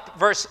welling up,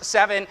 verse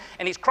 7,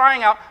 and he's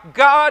crying out,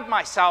 God,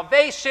 my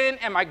salvation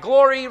and my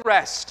glory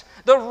rest.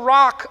 The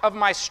rock of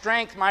my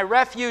strength, my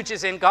refuge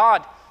is in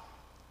God.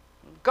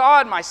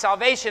 God, my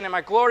salvation and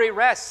my glory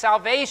rest.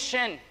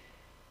 Salvation.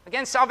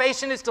 Again,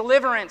 salvation is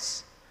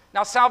deliverance.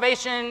 Now,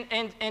 salvation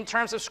in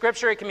terms of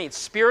Scripture, it can mean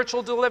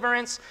spiritual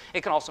deliverance.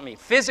 It can also mean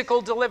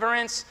physical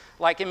deliverance,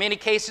 like in many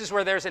cases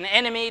where there's an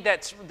enemy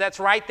that's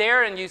right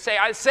there and you say,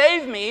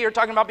 save me. You're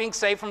talking about being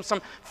saved from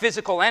some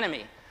physical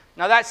enemy.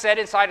 Now, that said,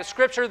 inside of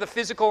Scripture, the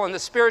physical and the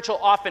spiritual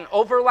often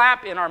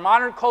overlap. In our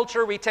modern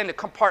culture, we tend to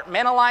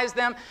compartmentalize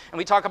them, and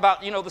we talk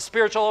about, the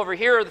spiritual over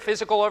here or the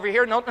physical over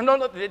here. No,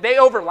 they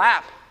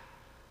overlap.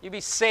 You be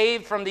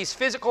saved from these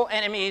physical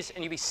enemies,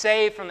 and you be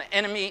saved from the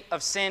enemy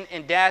of sin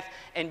and death.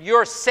 And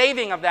your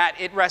saving of that,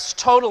 it rests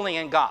totally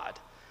in God.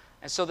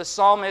 And so the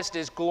psalmist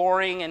is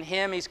glorying in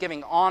Him. He's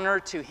giving honor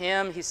to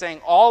Him. He's saying,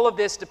 all of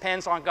this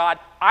depends on God.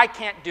 I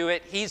can't do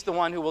it. He's the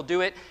one who will do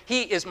it.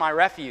 He is my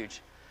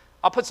refuge.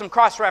 I'll put some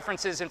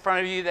cross-references in front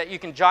of you that you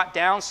can jot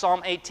down.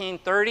 Psalm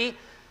 18:30.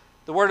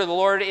 The word of the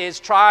Lord is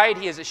tried.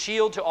 He is a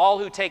shield to all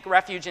who take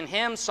refuge in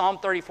Him. Psalm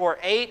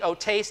 34:8. Oh,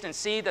 taste and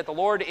see that the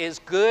Lord is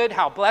good.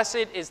 How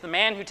blessed is the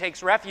man who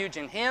takes refuge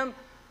in Him.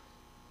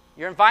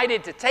 You're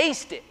invited to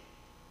taste it.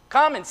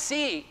 Come and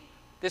see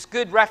this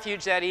good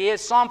refuge that He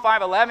is. Psalm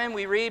 5:11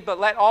 we read, but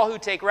let all who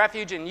take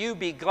refuge in you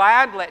be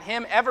glad. Let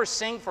him ever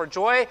sing for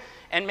joy.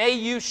 And may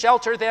you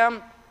shelter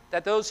them,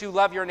 that those who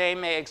love your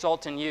name may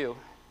exult in you.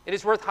 It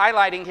is worth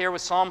highlighting here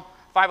with Psalm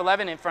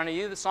 5:11 in front of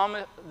you. The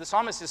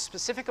psalmist is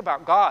specific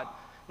about God.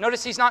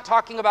 Notice he's not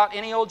talking about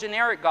any old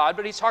generic God,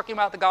 but he's talking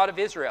about the God of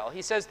Israel.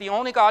 He says the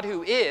only God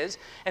who is,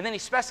 and then he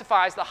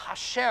specifies the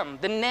Hashem,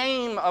 the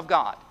name of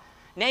God.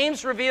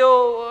 Names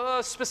reveal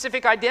a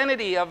specific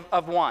identity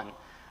of one.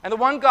 And the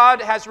one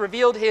God has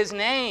revealed His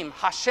name,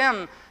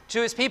 Hashem,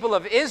 to His people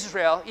of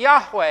Israel,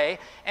 Yahweh,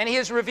 and He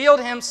has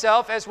revealed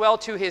Himself as well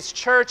to His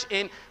church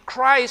in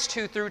Christ,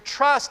 who through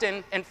trust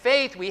and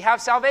faith we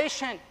have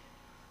salvation.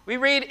 We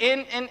read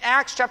in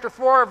Acts chapter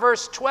 4,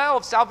 verse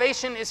 12,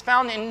 salvation is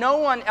found in no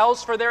one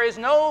else, for there is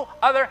no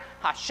other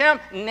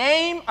Hashem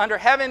name under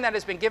heaven that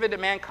has been given to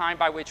mankind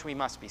by which we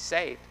must be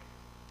saved.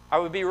 I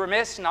would be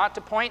remiss not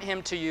to point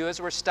Him to you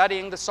as we're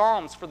studying the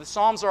Psalms, for the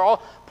Psalms are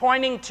all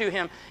pointing to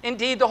Him.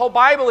 Indeed, the whole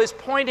Bible is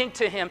pointing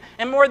to Him.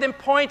 And more than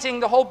pointing,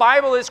 the whole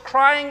Bible is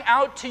crying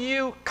out to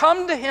you,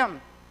 come to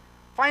Him.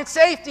 Find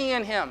safety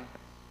in Him.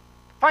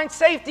 Find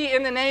safety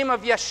in the name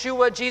of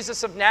Yeshua,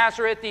 Jesus of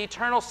Nazareth, the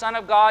eternal Son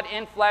of God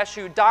in flesh,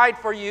 who died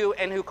for you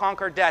and who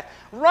conquered death.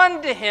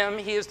 Run to Him.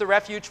 He is the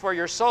refuge for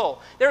your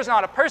soul. There is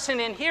not a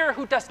person in here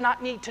who does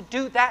not need to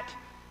do that.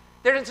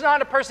 There is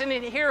not a person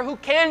in here who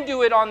can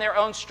do it on their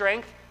own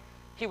strength.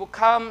 He will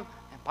come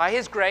and by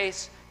His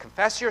grace,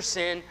 confess your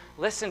sin,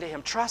 listen to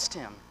Him, trust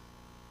Him.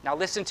 Now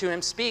listen to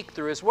Him speak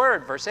through His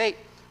word. Verse 8,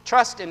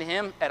 trust in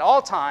Him at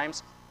all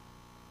times.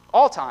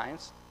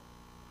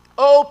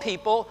 O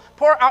people,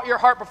 pour out your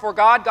heart before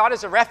God. God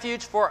is a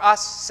refuge for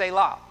us,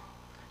 Selah.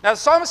 Now the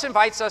psalmist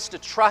invites us to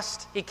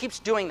trust. He keeps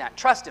doing that.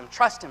 Trust Him,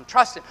 trust Him,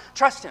 trust Him,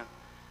 trust Him.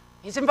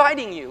 He's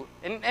inviting you,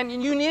 and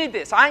you need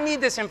this. I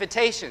need this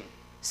invitation.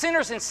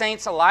 Sinners and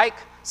saints alike.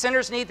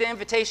 Sinners need the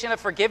invitation of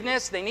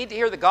forgiveness. They need to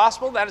hear the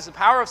gospel. That is the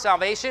power of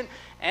salvation.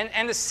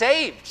 And the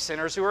saved,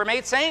 sinners who are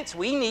made saints,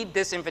 we need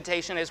this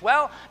invitation as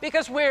well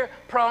because we're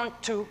prone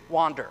to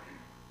wander.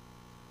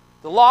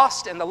 The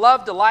lost and the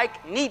loved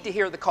alike need to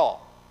hear the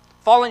call.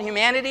 Fallen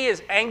humanity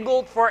is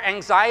angled for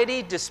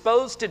anxiety,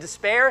 disposed to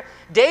despair.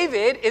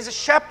 David is a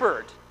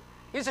shepherd.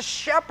 He was a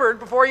shepherd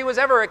before he was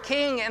ever a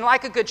king, and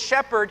like a good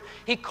shepherd,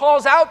 he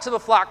calls out to the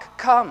flock,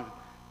 come,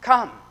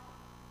 come,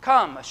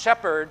 come. A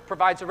shepherd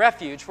provides a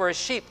refuge for his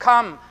sheep.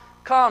 Come,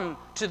 come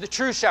to the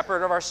true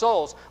shepherd of our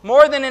souls.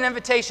 More than an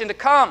invitation to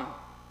come,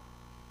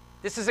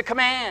 this is a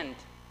command.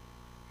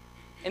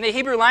 In the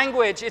Hebrew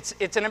language,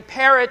 it's an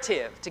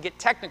imperative. To get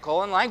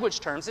technical in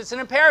language terms, it's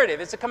an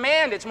imperative. It's a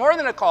command. It's more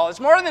than a call.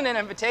 It's more than an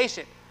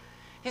invitation.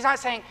 He's not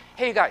saying,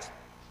 hey, you guys,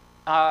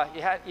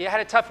 you had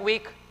a tough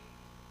week.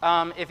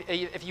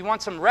 If you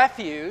want some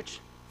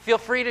refuge, feel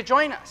free to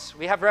join us.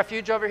 We have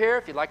refuge over here.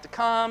 If you'd like to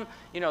come,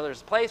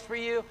 there's a place for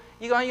you.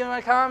 You want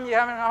to come?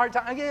 You're having a hard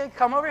time? Okay,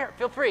 come over here.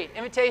 Feel free.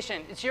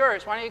 Invitation. It's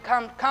yours. Why don't you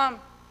come?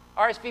 Come.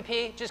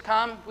 RSVP. Just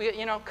come.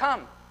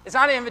 Come. It's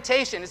not an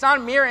invitation. It's not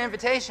a mere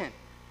invitation.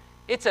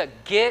 It's a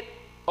get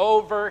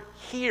over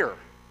here.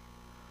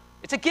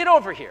 It's a get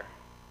over here.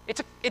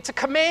 It's a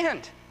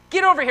command.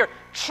 Get over here.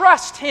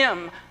 Trust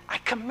Him. I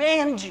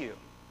command you.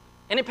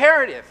 An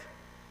imperative.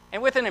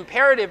 And with an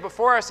imperative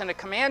before us and a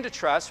command to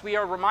trust, we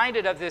are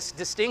reminded of this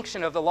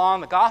distinction of the law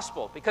and the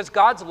gospel. Because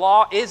God's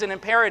law is an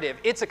imperative.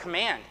 It's a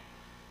command.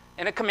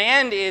 And a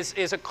command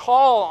is a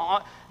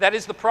call that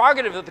is the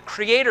prerogative of the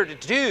Creator to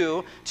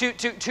do,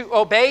 to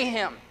obey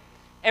Him.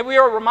 And we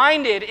are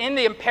reminded in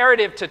the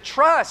imperative to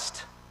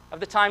trust of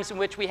the times in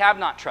which we have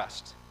not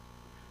trust.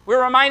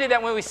 We're reminded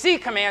that when we see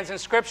commands in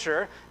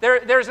Scripture,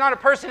 there's not a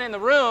person in the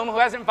room who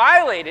hasn't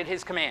violated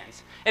his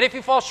commands. And if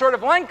you fall short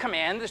of one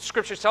command, the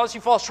Scripture tells us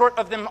you fall short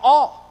of them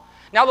all.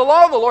 Now, the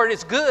law of the Lord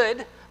is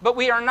good, but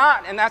we are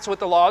not, and that's what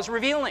the law is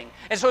revealing.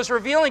 And so it's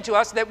revealing to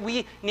us that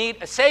we need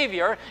a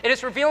Savior. It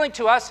is revealing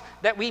to us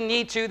that we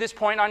need to, this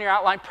point on your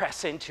outline,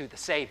 press into the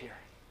Savior.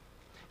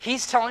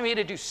 He's telling me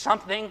to do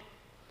something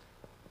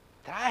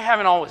that I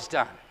haven't always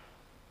done.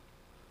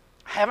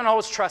 I haven't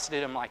always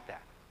trusted him like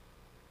that.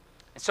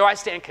 And so I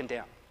stand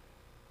condemned.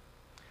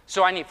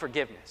 So I need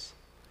forgiveness.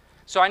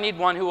 So I need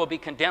one who will be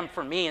condemned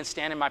for me and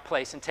stand in my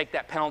place and take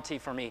that penalty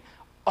for me.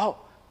 Oh,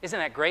 isn't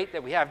that great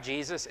that we have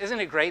Jesus? Isn't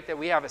it great that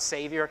we have a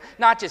Savior?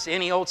 Not just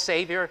any old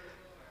Savior,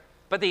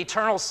 but the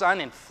eternal Son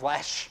in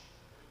flesh.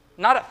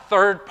 Not a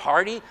third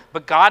party,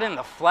 but God in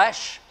the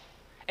flesh.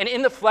 And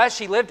in the flesh,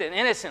 he lived an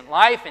innocent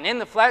life. And in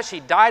the flesh, he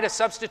died a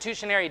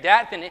substitutionary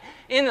death. And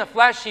in the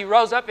flesh, he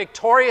rose up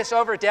victorious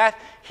over death.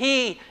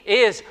 He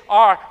is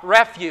our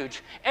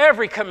refuge.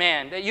 Every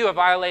command that you have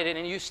violated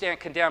and you stand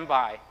condemned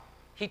by,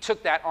 he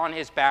took that on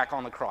his back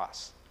on the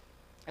cross.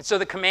 And so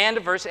the command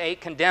of verse 8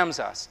 condemns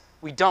us.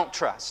 We don't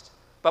trust.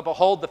 But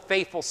behold the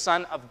faithful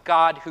Son of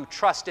God who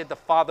trusted the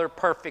Father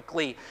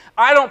perfectly.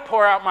 I don't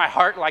pour out my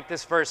heart like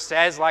this verse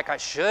says, like I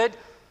should.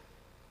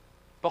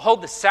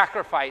 Behold the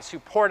sacrifice who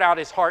poured out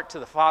his heart to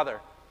the Father.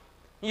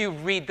 You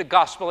read the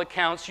gospel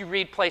accounts, you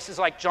read places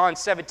like John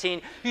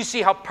 17, you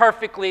see how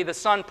perfectly the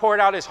Son poured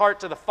out his heart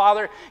to the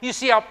Father. You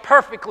see how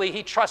perfectly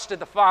he trusted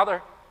the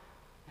Father.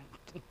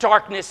 In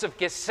darkness of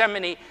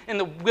Gethsemane, in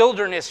the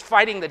wilderness,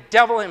 fighting the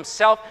devil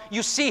himself,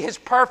 you see his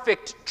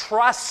perfect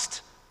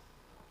trust.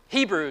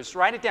 Hebrews,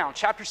 write it down,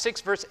 chapter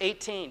 6, verse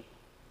 18.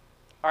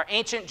 Our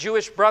ancient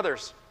Jewish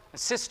brothers and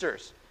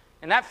sisters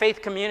in that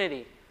faith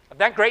community, of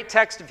that great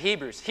text of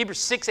Hebrews, Hebrews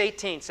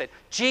 6:18 said,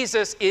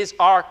 Jesus is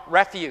our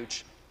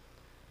refuge.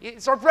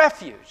 It's our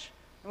refuge.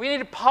 We need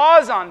to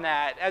pause on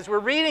that as we're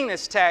reading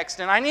this text,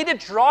 and I need to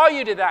draw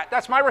you to that.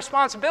 That's my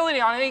responsibility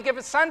on any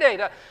given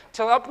Sunday,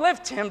 to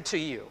uplift him to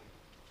you.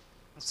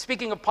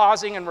 Speaking of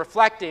pausing and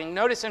reflecting,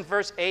 notice in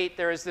verse 8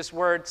 there is this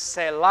word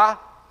Selah.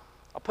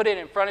 I'll put it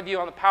in front of you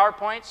on the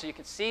PowerPoint so you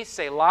can see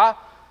Selah.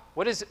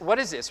 What is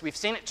this? We've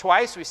seen it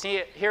twice. We see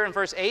it here in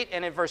verse 8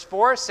 and in verse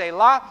 4.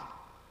 Selah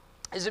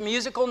is a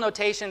musical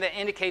notation that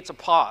indicates a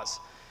pause.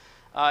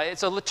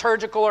 It's a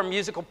liturgical or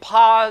musical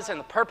pause, and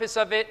the purpose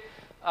of it,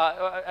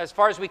 as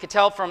far as we could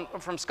tell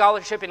from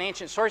scholarship and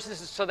ancient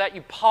sources, is so that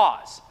you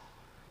pause.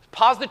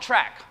 Pause the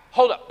track.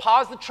 Hold up.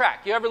 Pause the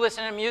track. You ever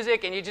listen to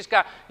music and you just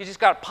got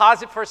to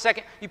pause it for a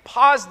second? You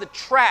pause the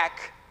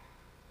track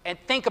and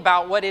think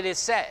about what it is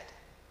said.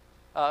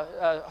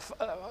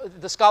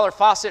 The scholar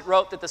Fawcett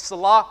wrote that the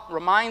Selah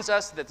reminds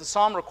us that the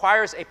psalm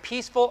requires a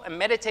peaceful and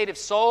meditative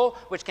soul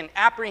which can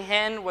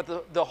apprehend what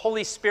the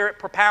Holy Spirit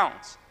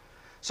propounds.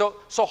 So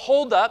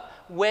hold up,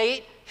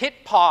 wait,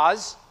 hit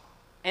pause,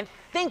 and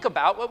think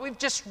about what we've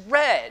just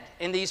read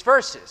in these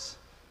verses.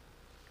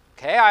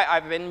 Okay,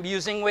 I've been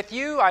musing with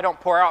you. I don't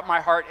pour out my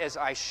heart as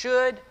I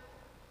should.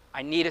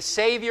 I need a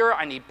Savior.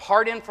 I need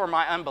pardon for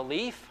my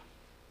unbelief.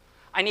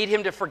 I need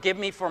him to forgive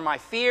me for my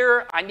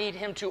fear. I need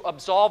him to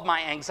absolve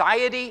my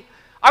anxiety.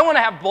 I want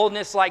to have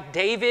boldness like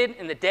David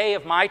in the day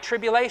of my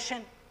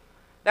tribulation.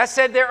 That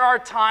said, there are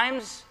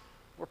times,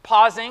 we're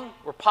pausing,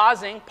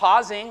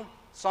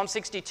 Psalm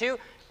 62.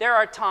 There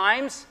are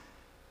times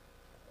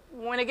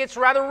when it gets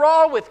rather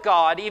raw with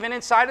God, even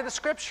inside of the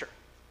Scripture.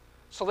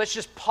 So let's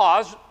just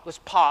pause. Let's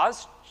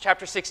pause,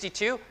 chapter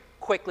 62,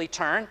 quickly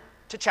turn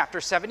to chapter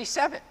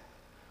 77.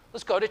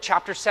 Let's go to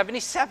chapter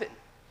 77.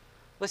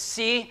 Let's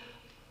see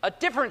a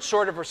different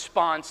sort of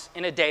response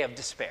in a day of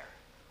despair.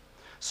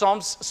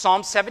 Psalm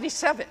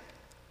 77.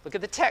 Look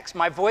at the text.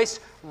 My voice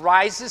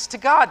rises to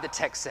God, the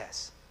text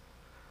says.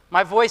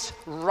 My voice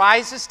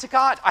rises to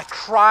God. I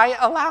cry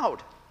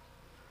aloud.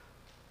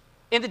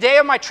 In the day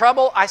of my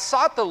trouble, I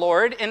sought the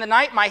Lord. In the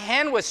night, my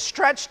hand was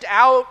stretched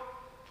out.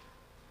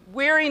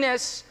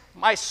 Weariness,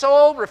 my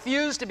soul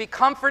refused to be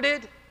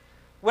comforted.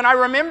 When I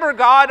remember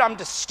God, I'm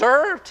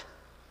disturbed.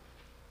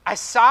 I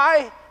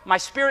sigh. My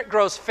spirit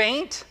grows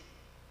faint.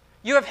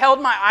 You have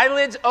held my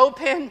eyelids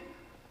open.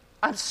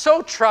 I'm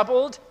so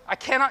troubled, I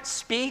cannot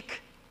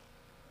speak.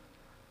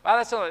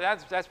 Wow,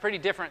 that's pretty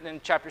different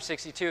than chapter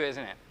 62,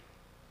 isn't it?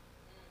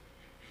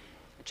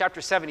 In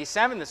chapter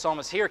 77, the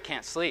psalmist here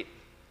can't sleep.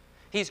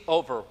 He's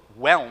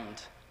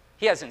overwhelmed.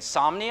 He has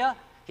insomnia.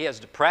 He has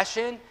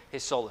depression.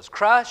 His soul is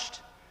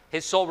crushed.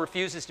 His soul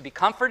refuses to be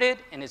comforted,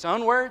 in his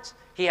own words.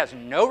 He has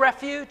no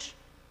refuge.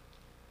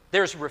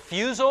 There's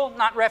refusal,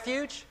 not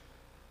refuge.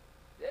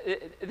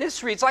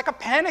 This reads like a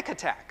panic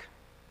attack.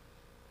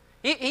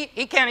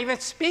 He can't even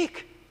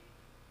speak.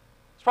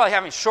 He's probably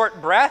having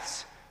short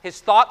breaths. His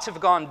thoughts have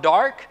gone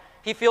dark.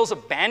 He feels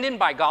abandoned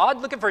by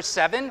God. Look at verse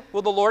 7.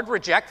 Will the Lord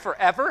reject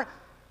forever?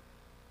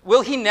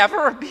 Will he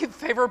never be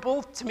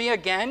favorable to me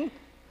again?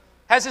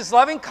 Has his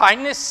loving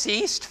kindness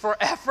ceased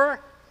forever?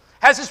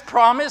 Has his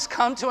promise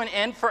come to an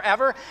end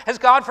forever? Has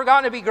God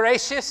forgotten to be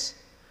gracious?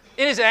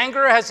 In his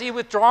anger, has he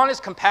withdrawn his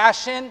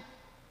compassion?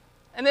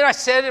 And then I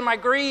said in my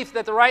grief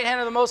that the right hand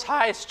of the Most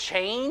High has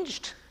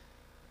changed.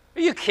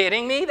 Are you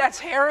kidding me? That's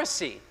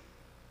heresy.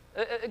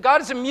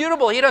 God is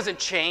immutable. He doesn't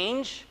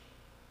change.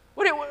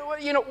 What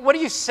are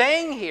you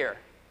saying here?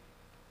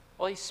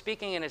 Well, he's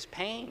speaking in his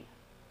pain.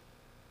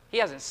 He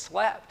hasn't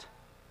slept.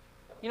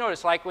 You know what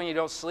it's like when you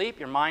don't sleep?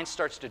 Your mind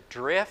starts to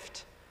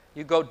drift.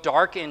 You go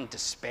dark in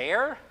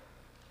despair.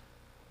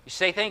 You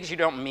say things you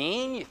don't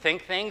mean. You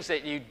think things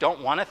that you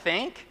don't want to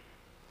think.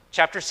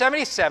 Chapter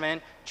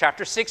 77,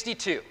 chapter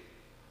 62.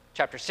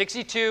 Chapter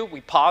 62,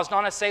 we paused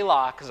on a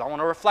Selah because I want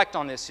to reflect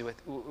on this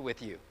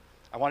with you.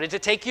 I wanted to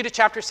take you to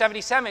chapter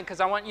 77 because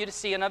I want you to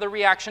see another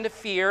reaction to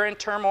fear and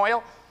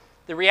turmoil.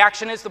 The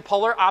reaction is the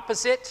polar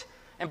opposite,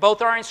 and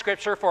both are in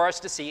Scripture for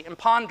us to see and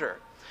ponder.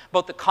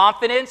 Both the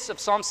confidence of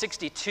Psalm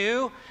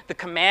 62, the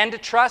command to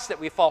trust that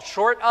we fall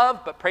short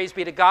of, but praise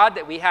be to God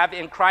that we have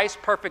in Christ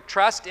perfect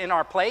trust in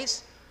our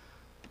place.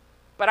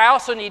 But I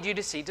also need you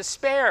to see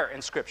despair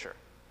in Scripture.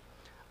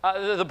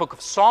 The book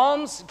of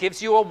Psalms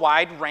gives you a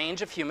wide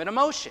range of human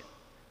emotion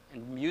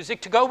and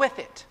music to go with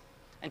it.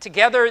 And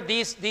together,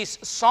 these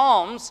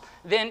psalms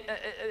then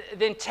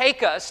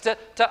take us to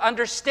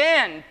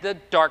understand the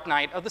dark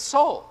night of the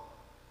soul.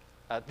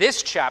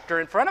 This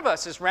chapter in front of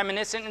us is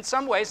reminiscent in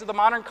some ways of the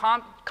modern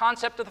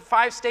concept of the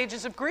 5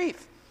 stages of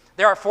grief.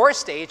 There are 4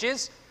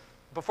 stages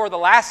before the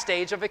last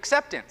stage of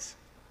acceptance.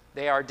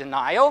 They are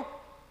denial,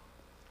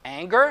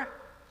 anger,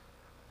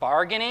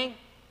 bargaining.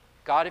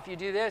 God, if you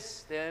do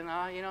this, then,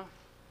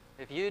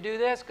 if you do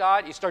this,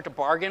 God, you start to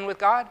bargain with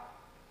God.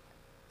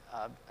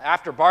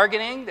 After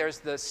bargaining, there's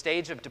the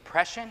stage of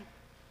depression.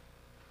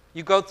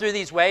 You go through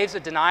these waves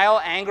of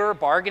denial, anger,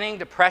 bargaining,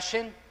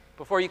 depression,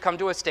 before you come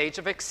to a stage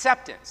of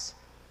acceptance.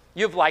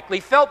 You've likely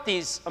felt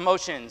these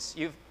emotions.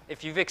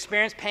 If you've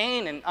experienced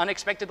pain and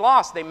unexpected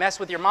loss, they mess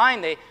with your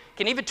mind. They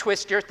can even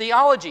twist your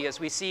theology, as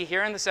we see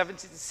here in the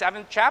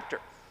 7th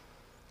chapter.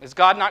 Is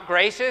God not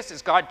gracious?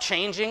 Is God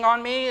changing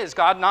on me? Is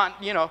God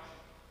not, Now,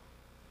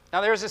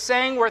 there's a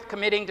saying worth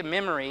committing to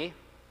memory.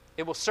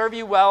 It will serve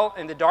you well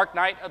in the dark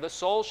night of the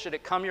soul should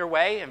it come your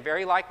way, and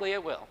very likely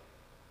it will.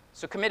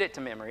 So commit it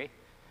to memory.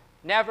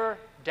 Never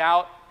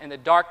doubt in the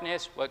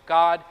darkness what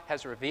God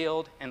has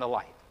revealed in the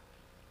light.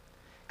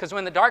 Because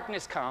when the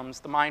darkness comes,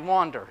 the mind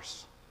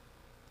wanders.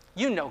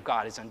 You know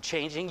God is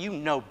unchanging. You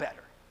know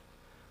better.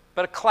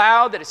 But a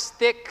cloud that is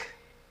thick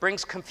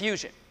brings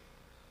confusion.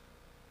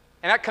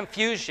 And that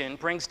confusion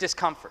brings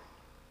discomfort.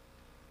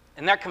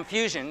 And that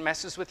confusion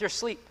messes with your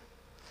sleep.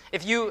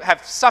 If you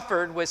have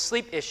suffered with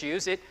sleep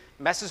issues, it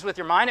messes with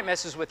your mind, it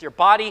messes with your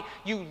body.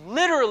 You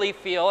literally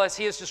feel, as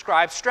he has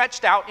described,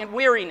 stretched out in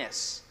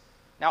weariness.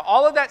 Now,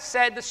 all of that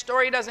said, the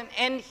story doesn't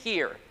end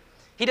here.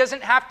 He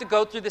doesn't have to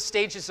go through the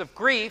stages of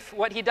grief.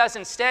 What he does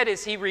instead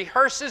is he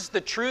rehearses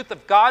the truth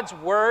of God's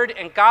word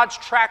and God's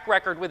track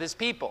record with his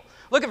people.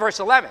 Look at verse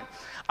 11.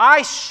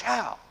 I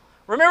shall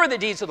remember the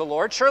deeds of the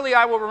Lord. Surely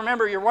I will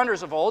remember your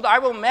wonders of old. I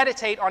will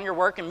meditate on your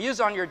work and muse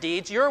on your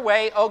deeds. Your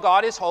way, O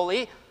God, is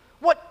holy.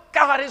 What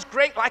God is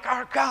great like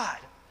our God?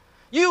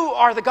 You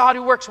are the God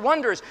who works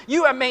wonders.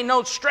 You have made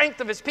known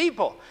strength of his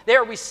people.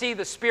 There we see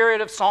the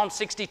spirit of Psalm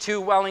 62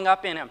 welling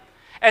up in him.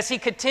 As he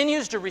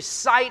continues to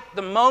recite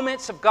the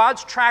moments of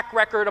God's track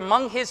record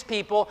among his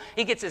people,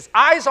 he gets his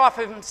eyes off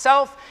of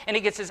himself and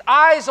he gets his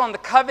eyes on the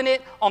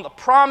covenant, on the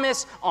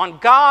promise, on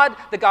God,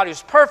 the God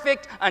who's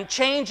perfect,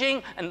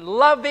 unchanging, and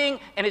loving,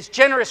 and his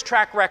generous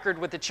track record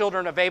with the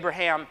children of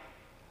Abraham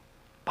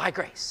by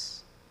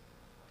grace.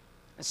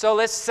 And so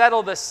let's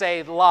settle the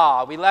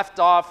Selah. We left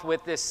off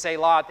with this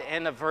Selah at the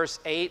end of verse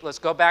 8. Let's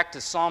go back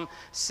to Psalm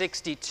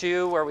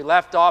 62 where we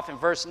left off in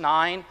verse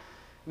 9.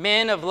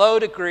 Men of low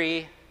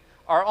degree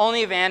are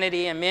only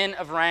vanity, and men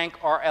of rank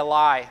are a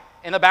lie.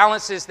 In the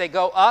balances, they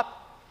go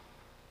up.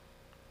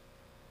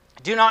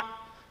 Do not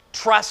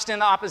trust in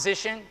the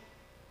opposition.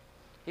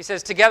 He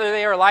says, together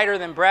they are lighter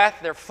than breath.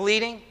 They're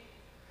fleeting.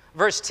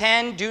 Verse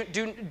 10,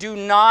 do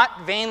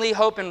not vainly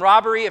hope in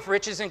robbery. If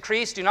riches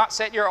increase, do not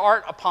set your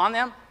heart upon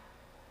them.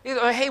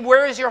 Hey,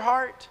 where is your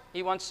heart?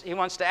 He wants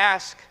to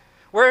ask.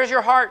 Where is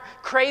your heart?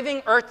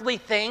 Craving earthly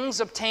things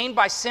obtained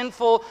by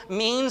sinful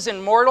means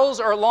and mortals,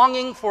 or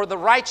longing for the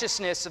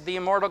righteousness of the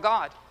immortal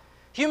God?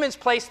 Humans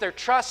place their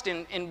trust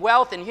in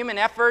wealth and human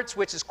efforts,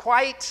 which is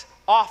quite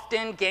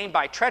often gained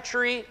by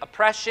treachery,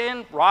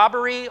 oppression,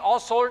 robbery, all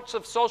sorts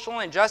of social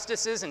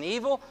injustices and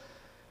evil.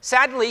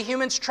 Sadly,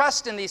 humans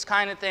trust in these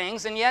kind of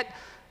things, and yet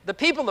the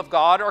people of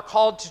God are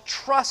called to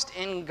trust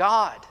in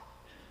God.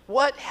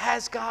 What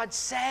has God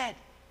said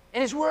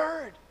in his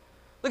word?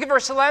 Look at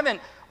verse 11.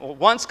 Well,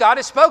 once God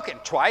has spoken,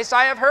 twice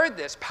I have heard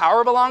this.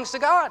 Power belongs to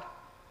God.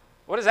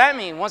 What does that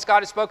mean? Once God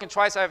has spoken,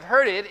 twice I have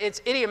heard it.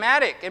 It's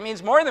idiomatic. It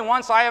means more than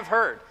once I have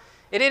heard.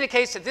 It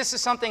indicates that this is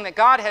something that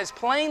God has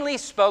plainly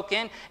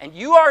spoken, and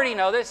you already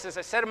know this. As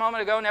I said a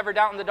moment ago, never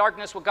doubt in the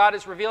darkness what God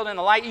has revealed in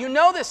the light. You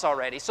know this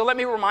already, so let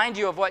me remind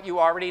you of what you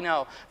already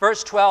know.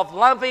 Verse 12,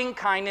 loving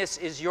kindness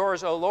is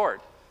yours, O Lord.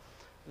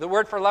 The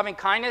word for loving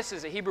kindness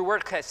is a Hebrew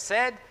word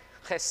chesed.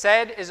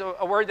 Chesed is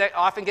a word that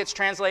often gets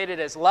translated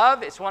as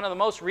love. It's one of the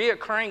most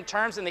reoccurring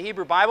terms in the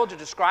Hebrew Bible to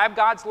describe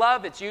God's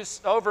love. It's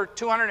used over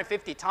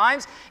 250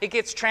 times. It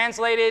gets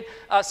translated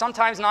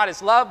sometimes not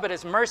as love, but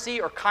as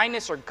mercy or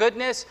kindness or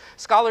goodness.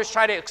 Scholars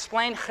try to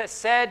explain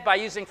chesed by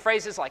using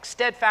phrases like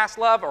steadfast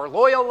love or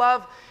loyal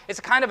love. It's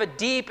a kind of a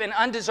deep and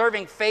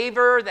undeserving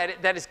favor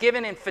that is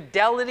given in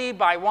fidelity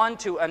by one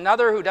to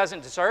another who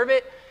doesn't deserve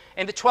it.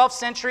 In the 12th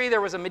century,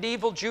 there was a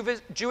medieval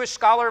Jewish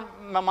scholar,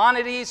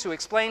 Maimonides, who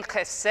explained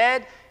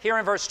chesed here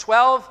in verse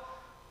 12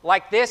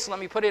 like this. Let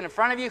me put it in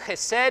front of you.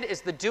 Chesed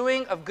is the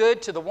doing of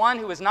good to the one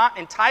who is not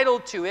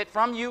entitled to it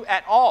from you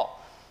at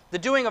all, the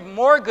doing of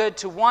more good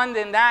to one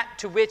than that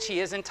to which he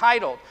is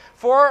entitled,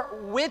 for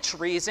which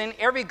reason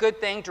every good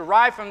thing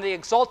derived from the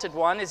exalted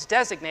one is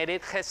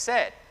designated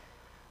chesed.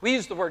 We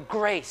use the word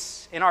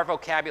grace in our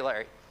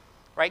vocabulary,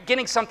 right?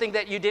 Getting something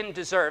that you didn't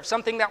deserve,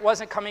 something that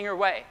wasn't coming your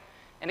way.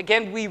 And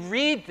again, we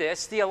read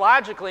this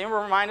theologically and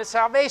we're reminded of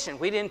salvation.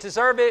 We didn't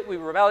deserve it. We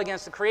rebel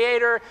against the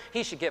Creator.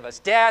 He should give us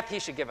death. He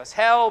should give us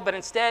hell. But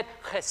instead,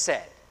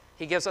 chesed.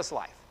 He gives us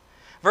life.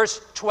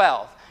 Verse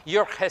 12,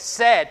 your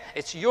chesed,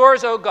 it's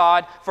yours, O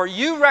God, for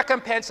you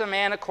recompense a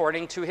man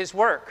according to his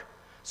work.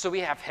 So we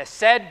have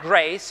chesed,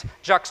 grace,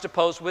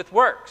 juxtaposed with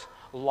works.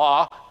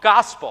 Law,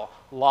 gospel.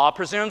 Law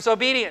presumes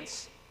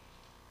obedience.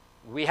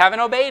 We haven't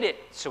obeyed it,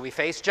 so we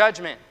face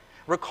judgment.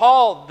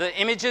 Recall the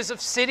images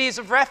of cities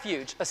of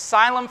refuge,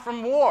 asylum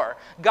from war,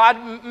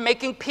 God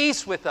making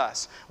peace with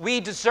us. We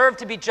deserve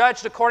to be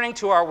judged according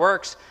to our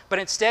works, but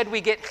instead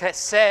we get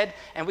chesed,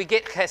 and we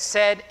get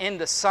chesed in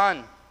the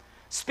Son.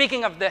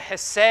 Speaking of the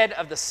chesed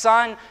of the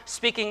Son,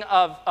 speaking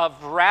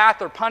of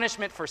wrath or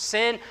punishment for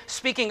sin,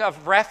 speaking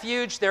of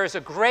refuge, there is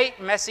a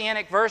great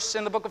messianic verse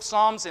in the book of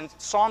Psalms, in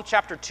Psalm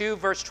chapter 2,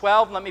 verse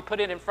 12. Let me put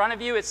it in front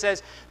of you. It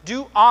says,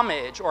 do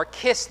homage or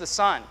kiss the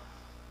Son,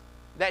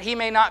 that he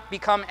may not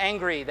become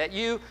angry, that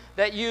you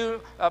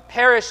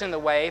perish in the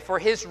way, for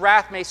his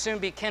wrath may soon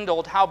be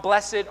kindled. How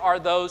blessed are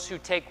those who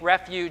take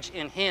refuge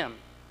in him.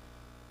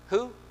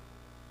 Who?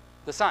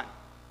 The Son.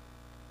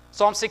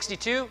 Psalm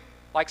 62,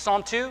 like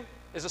Psalm 2,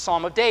 is a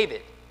psalm of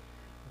David.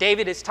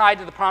 David is tied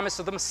to the promise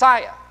of the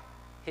Messiah.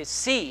 His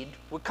seed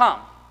would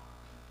come.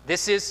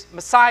 This is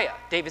Messiah,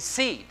 David's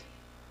seed.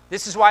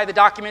 This is why the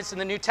documents in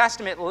the New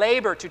Testament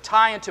labor to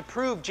tie and to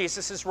prove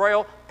Jesus'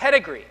 royal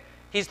pedigree.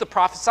 He's the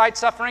prophesied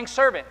suffering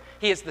servant.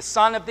 He is the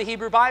son of the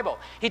Hebrew Bible.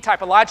 He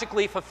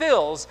typologically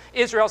fulfills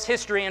Israel's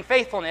history and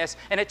faithfulness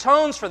and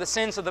atones for the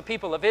sins of the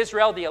people of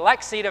Israel, the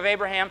elect seed of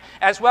Abraham,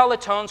 as well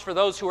atones for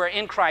those who are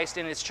in Christ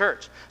in his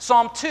church.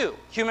 Psalm 2,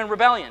 human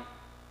rebellion,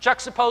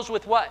 juxtaposed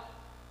with what?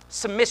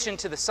 Submission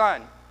to the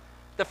Son.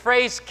 The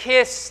phrase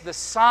kiss the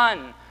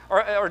Son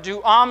or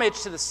do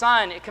homage to the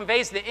Son, it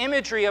conveys the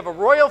imagery of a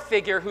royal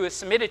figure who is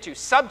submitted to.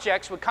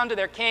 Subjects would come to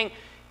their king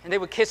and they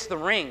would kiss the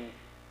ring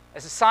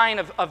as a sign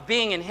of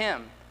being in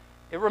him.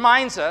 It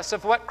reminds us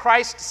of what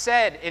Christ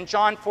said in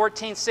John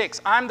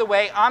 14:6. I'm the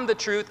way, I'm the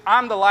truth,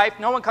 I'm the life.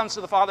 No one comes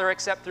to the Father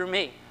except through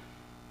me.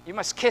 You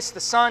must kiss the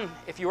Son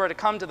if you are to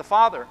come to the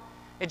Father.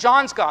 In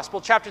John's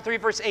Gospel, chapter 3,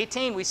 verse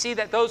 18, we see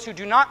that those who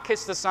do not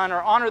kiss the Son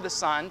or honor the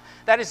Son,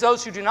 that is,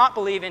 those who do not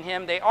believe in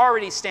him, they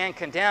already stand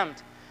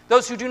condemned.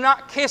 Those who do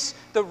not kiss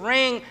the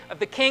ring of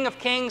the King of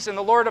Kings and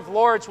the Lord of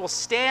Lords will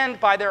stand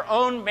by their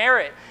own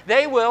merit.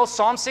 They will,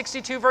 Psalm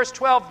 62, verse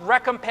 12,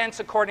 recompense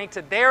according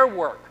to their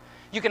work.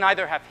 You can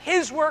either have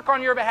his work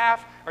on your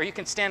behalf, or you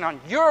can stand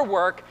on your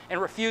work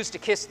and refuse to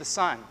kiss the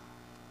Son.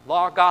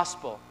 Law,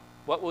 gospel,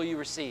 what will you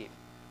receive?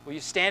 Will you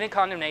stand in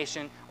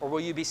condemnation, or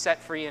will you be set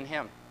free in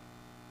him?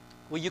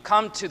 Will you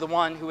come to the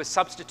one who has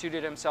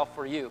substituted himself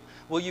for you?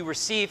 Will you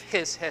receive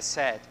his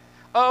hesed?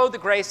 Oh, the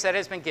grace that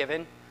has been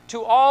given.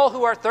 To all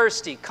who are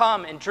thirsty,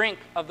 come and drink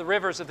of the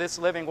rivers of this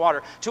living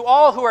water. To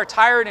all who are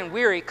tired and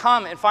weary,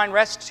 come and find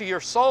rest to your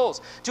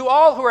souls. To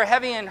all who are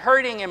heavy and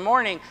hurting and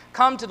mourning,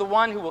 come to the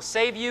one who will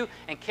save you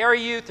and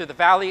carry you through the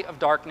valley of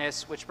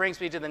darkness, which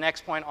brings me to the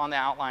next point on the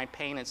outline,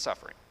 pain and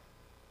suffering.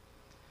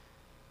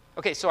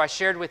 Okay, so I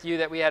shared with you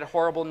that we had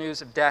horrible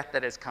news of death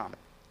that has come.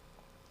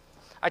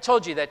 I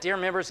told you that dear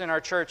members in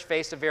our church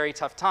faced a very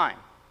tough time,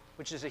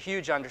 which is a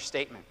huge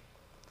understatement.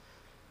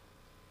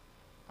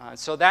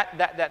 So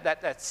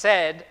that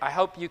said, I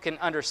hope you can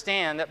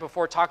understand that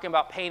before talking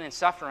about pain and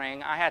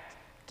suffering, I had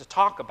to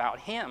talk about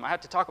him. I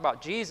had to talk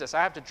about Jesus.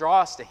 I have to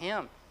draw us to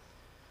him.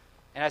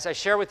 And as I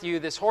share with you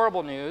this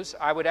horrible news,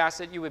 I would ask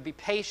that you would be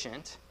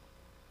patient,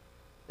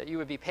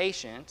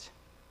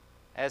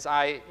 as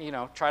I,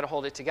 try to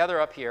hold it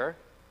together up here.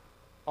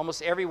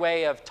 Almost every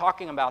way of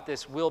talking about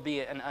this will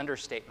be an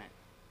understatement.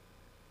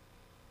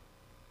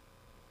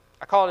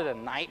 I call it a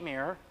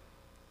nightmare.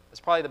 That's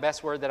probably the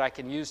best word that I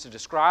can use to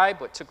describe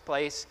what took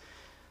place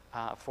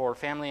for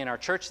family in our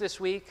church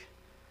this week.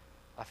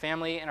 A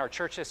family in our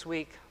church this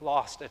week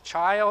lost a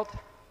child.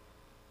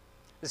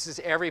 This is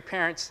every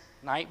parent's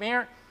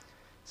nightmare.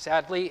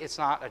 Sadly, it's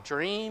not a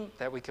dream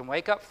that we can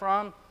wake up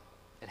from.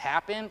 It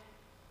happened.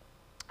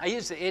 I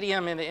used the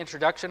idiom in the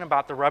introduction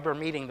about the rubber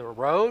meeting the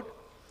road.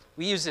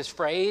 We use this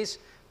phrase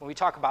when we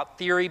talk about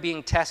theory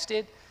being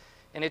tested.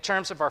 And in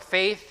terms of our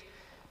faith,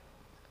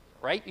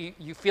 right?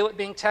 You feel it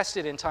being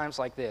tested in times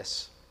like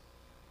this.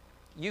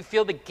 You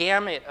feel the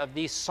gamut of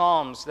these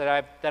psalms that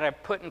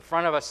I've put in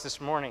front of us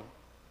this morning.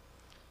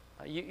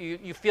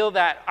 You feel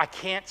that I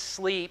can't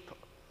sleep.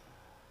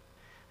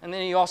 And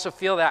then you also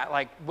feel that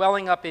like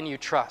welling up in you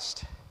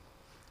trust.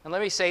 And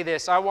let me say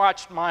this. I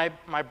watched my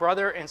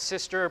brother and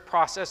sister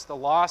process the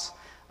loss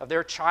of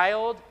their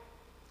child.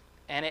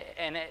 And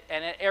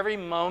at every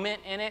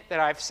moment in it that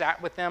I've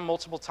sat with them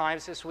multiple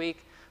times this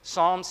week,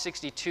 Psalm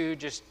 62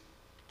 just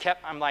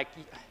kept, I'm like,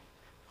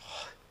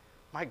 oh,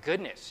 my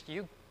goodness,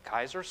 you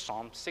guys are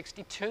Psalm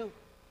 62.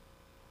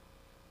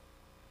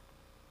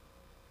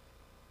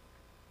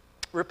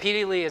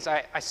 Repeatedly, as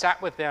I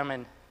sat with them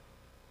and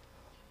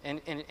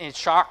in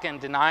shock and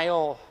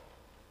denial,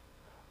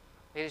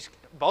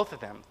 both of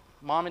them,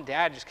 mom and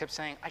dad, just kept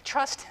saying, I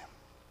trust him.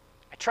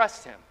 I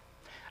trust him.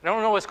 I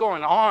don't know what's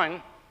going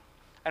on.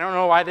 I don't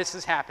know why this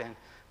has happened,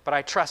 but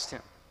I trust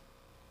him.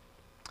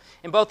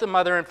 And both the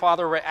mother and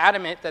father were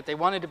adamant that they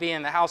wanted to be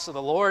in the house of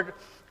the Lord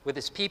with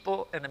his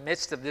people in the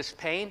midst of this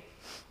pain.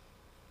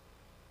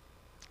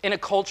 In a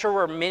culture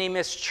where many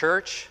miss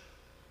church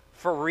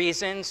for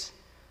reasons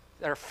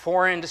that are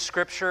foreign to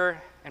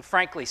Scripture and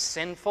frankly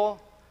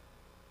sinful,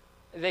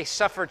 they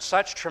suffered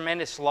such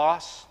tremendous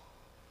loss,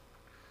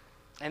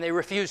 and they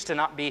refused to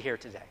not be here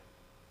today.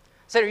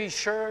 I said, are you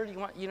sure?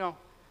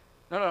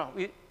 No.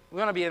 We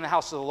want to be in the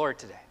house of the Lord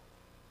today.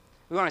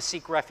 We want to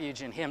seek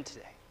refuge in him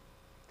today.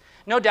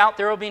 No doubt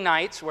there will be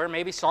nights where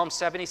maybe Psalm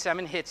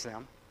 77 hits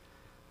them,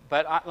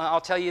 but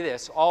I'll tell you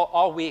this,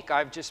 all week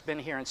I've just been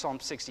hearing Psalm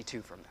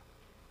 62 from them.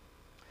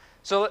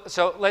 So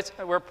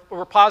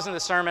we're pausing the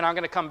sermon. I'm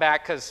going to come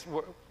back because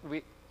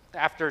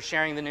after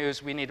sharing the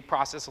news, we need to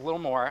process a little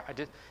more.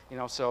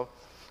 So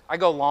I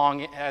go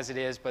long as it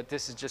is, but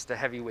this is just a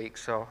heavy week.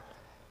 So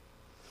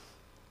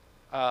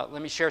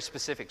let me share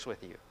specifics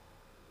with you.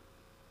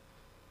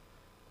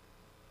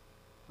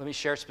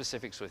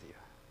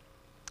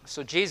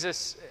 So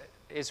Jesus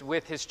is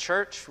with his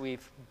church.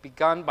 We've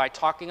begun by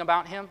talking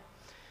about him.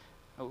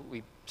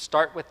 We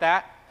start with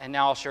that, and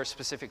now I'll share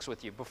specifics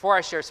with you. Before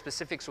I share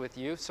specifics with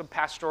you,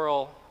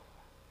 a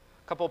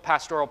couple of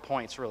pastoral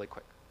points really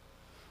quick.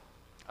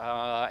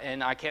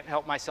 And I can't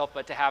help myself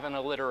but to have an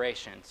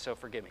alliteration, so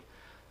forgive me.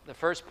 The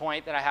first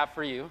point that I have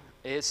for you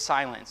is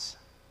silence.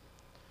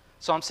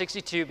 Psalm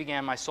 62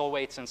 began, my soul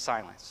waits in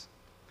silence.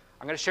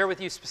 I'm going to share with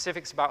you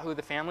specifics about who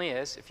the family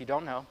is. If you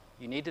don't know,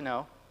 you need to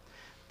know.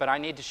 But I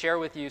need to share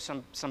with you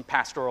some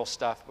pastoral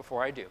stuff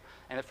before I do.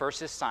 And the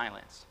first is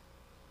silence.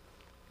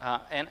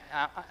 And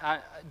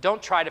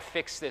don't try to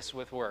fix this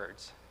with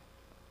words.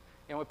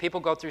 When people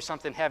go through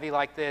something heavy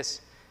like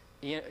this,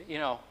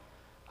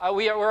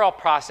 we're all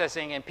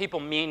processing, and people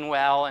mean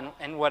well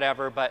and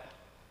whatever, but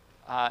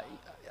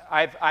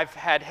I've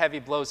had heavy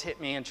blows hit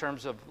me in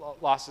terms of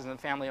losses in the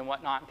family and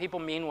whatnot. And people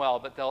mean well,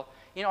 but they'll,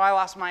 I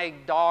lost my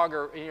dog,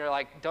 or you're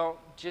like, don't.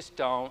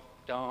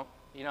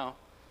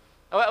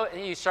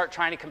 You start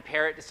trying to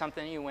compare it to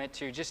something you went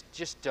to.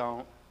 Just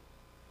don't.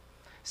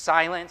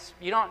 Silence.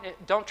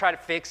 Don't try to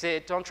fix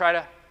it. Don't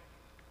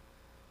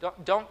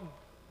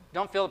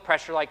feel the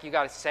pressure like you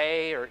got to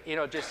say, or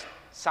just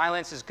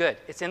silence is good.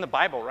 It's in the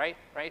Bible, right?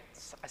 Right?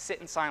 I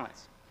sit in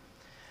silence.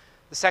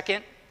 The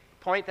second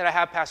point that I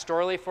have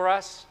pastorally for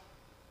us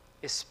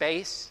is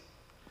space.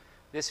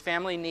 This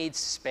family needs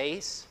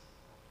space.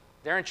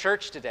 They're in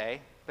church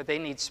today, but they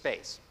need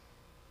space.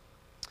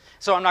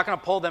 So I'm not going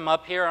to pull them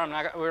up here.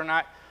 We're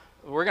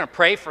going to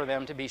pray for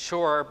them to be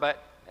sure,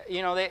 but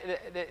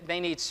they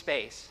need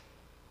space.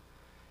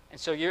 And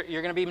so you're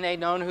going to be made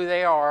known who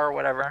they are or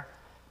whatever.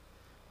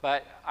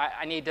 But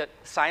I need to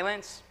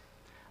silence.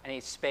 I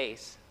need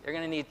space. They're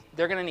going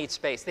to need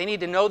space. They need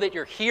to know that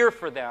you're here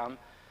for them.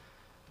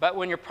 But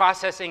when you're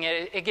processing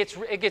it, it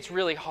gets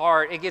really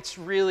hard. It gets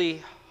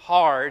really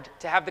hard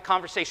to have the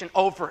conversation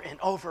over and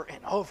over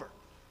and over.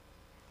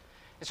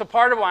 And so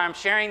part of why I'm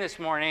sharing this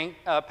morning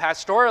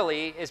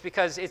pastorally is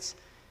because it's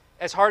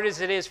as hard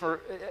as it is for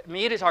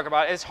me to talk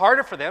about it, it's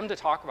harder for them to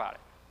talk about it.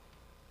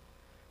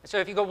 And so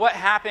if you go, what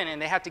happened?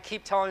 And they have to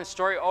keep telling the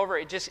story over,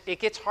 it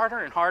gets harder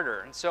and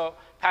harder. And so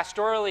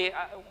pastorally,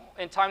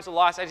 in times of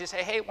loss, I just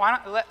say, hey, why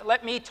not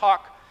let me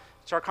talk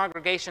to our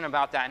congregation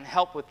about that and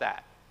help with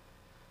that.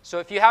 So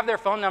if you have their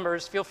phone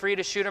numbers, feel free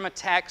to shoot them a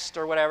text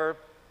or whatever.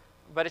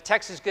 But a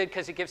text is good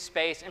because it gives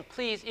space. And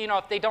please,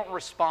 if they don't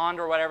respond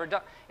or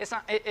whatever,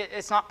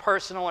 it's not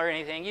personal or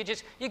anything.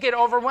 You get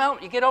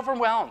overwhelmed. You get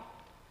overwhelmed.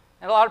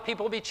 And a lot of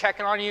people will be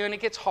checking on you, and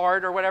it gets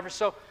hard or whatever.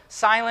 So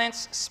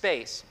silence,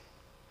 space.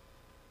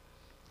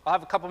 I'll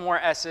have a couple more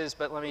S's,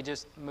 but let me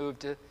just move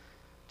to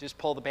just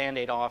pull the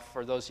Band-Aid off.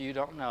 For those of you who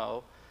don't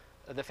know,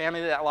 the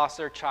family that lost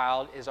their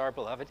child is our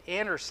beloved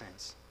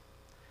Andersons.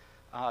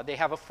 They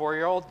have a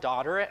 4-year-old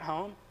daughter at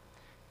home.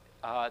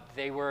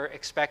 They were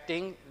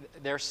expecting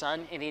their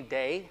son any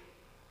day,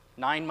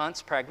 9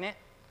 months pregnant.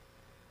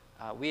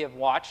 We have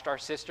watched our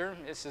sister,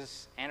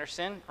 Mrs.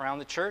 Anderson, around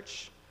the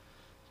church.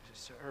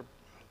 Just her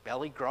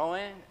belly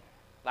growing.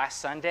 Last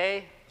Sunday,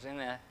 I was in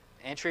the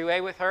entryway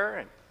with her,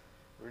 and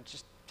we were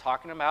just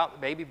talking about the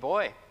baby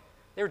boy.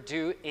 They're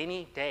due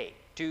any day,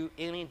 due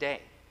any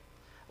day.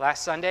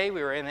 Last Sunday,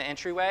 we were in the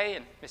entryway,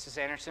 and Mrs.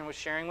 Anderson was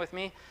sharing with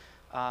me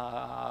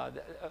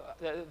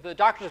the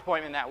doctor's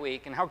appointment that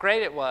week and how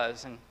great it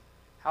was and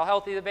how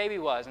healthy the baby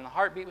was and the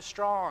heartbeat was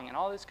strong and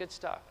all this good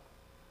stuff.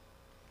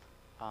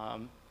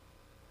 And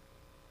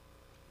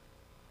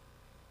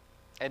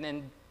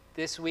then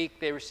this week,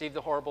 they received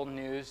the horrible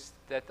news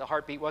that the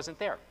heartbeat wasn't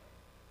there.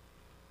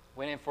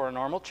 Went in for a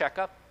normal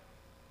checkup.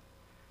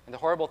 And the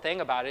horrible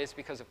thing about it is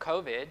because of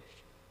COVID,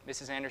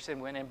 Mrs. Anderson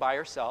went in by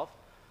herself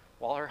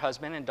while her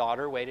husband and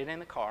daughter waited in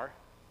the car.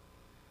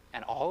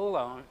 And all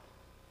alone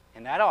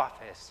in that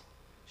office,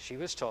 she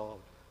was told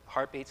the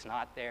heartbeat's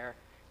not there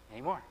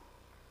anymore.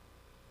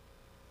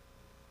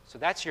 So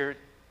that's your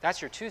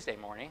Tuesday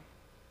morning.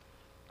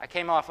 I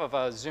came off of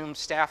a Zoom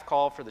staff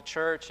call for the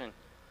church, and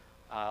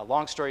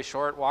long story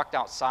short, walked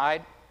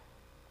outside.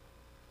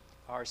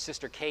 Our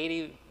sister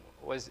Katie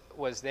was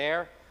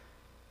there.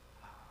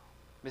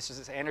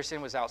 Mrs.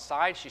 Anderson was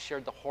outside. She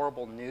shared the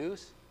horrible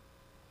news.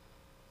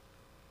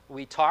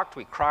 We talked,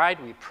 we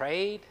cried, we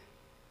prayed.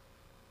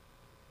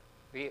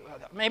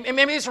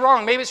 Maybe it's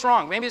wrong, maybe it's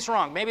wrong, maybe it's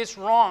wrong, maybe it's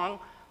wrong.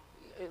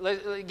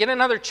 Get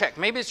another check.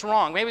 Maybe it's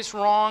wrong, maybe it's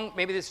wrong,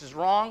 maybe this is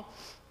wrong.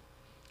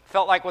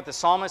 Felt like what the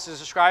psalmist is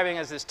describing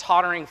as this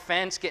tottering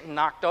fence getting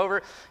knocked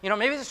over.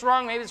 Maybe it's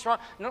wrong, maybe it's wrong.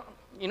 No,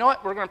 you know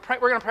what? We're going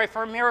to pray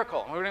for a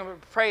miracle. We're going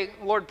to pray,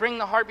 Lord, bring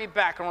the heartbeat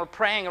back. And we're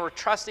praying and we're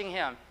trusting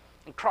Him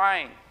and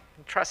crying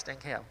and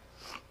trusting Him.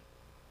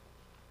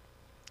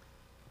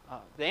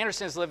 The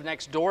Andersons live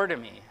next door to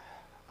me.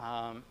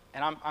 And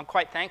I'm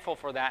quite thankful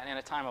for that in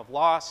a time of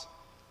loss.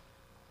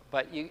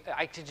 But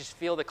I could just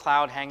feel the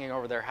cloud hanging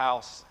over their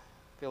house.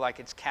 I feel like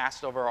it's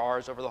cast over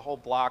ours, over the whole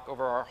block,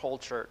 over our whole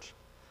church.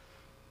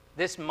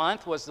 This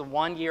month was the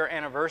 1-year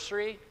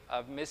anniversary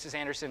of Mrs.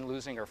 Anderson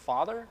losing her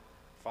father.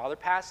 Father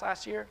passed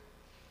last year.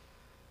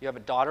 You have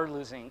a daughter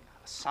losing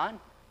a son.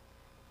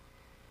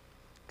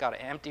 Got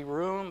an empty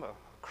room, a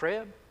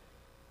crib.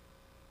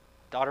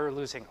 Daughter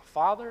losing a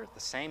father,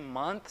 the same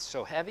month,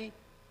 so heavy.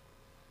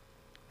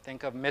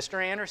 Think of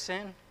Mr.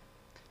 Anderson,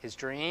 his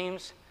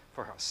dreams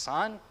for a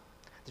son,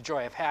 the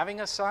joy of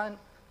having a son,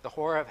 the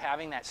horror of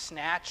having that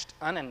snatched,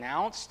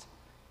 unannounced,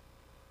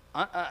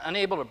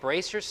 unable to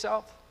brace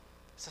yourself.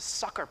 It's a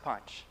sucker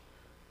punch.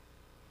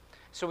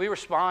 So we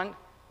respond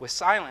with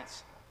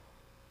silence.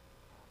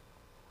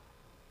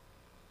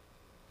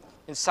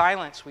 In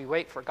silence, we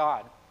wait for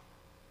God.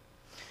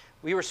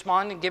 We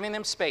respond in giving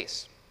them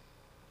space.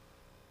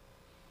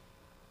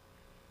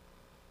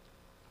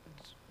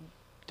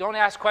 Don't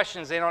ask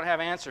questions they don't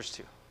have answers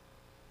to.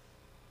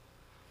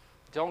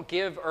 Don't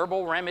give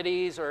herbal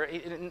remedies or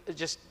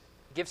just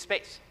give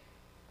space.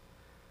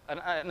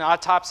 An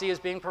autopsy is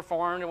being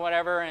performed and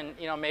whatever, and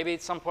maybe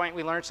at some point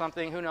we learn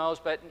something, who knows,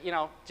 but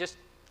just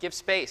give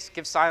space,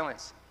 give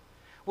silence.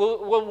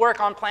 We'll work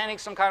on planning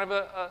some kind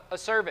of a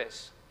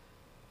service.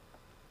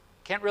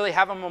 Can't really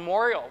have a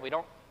memorial. We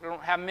don't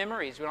have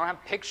memories. We don't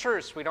have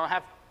pictures. We don't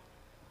have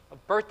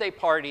birthday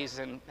parties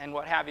and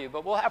what have you,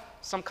 but we'll have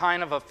some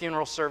kind of a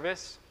funeral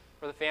service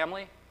for the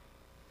family.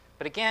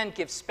 But again,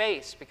 give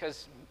space,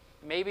 because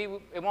maybe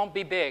it won't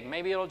be big.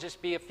 Maybe it'll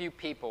just be a few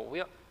people.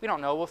 We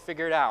don't know. We'll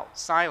figure it out.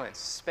 Silence,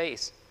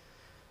 space.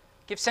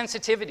 Give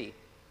sensitivity.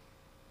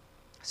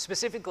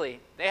 Specifically,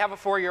 they have a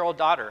 4-year-old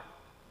daughter.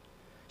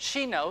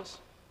 She knows.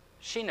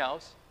 She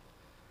knows.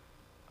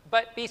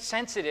 But be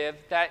sensitive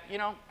that,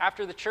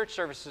 after the church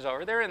service is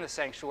over, they're in the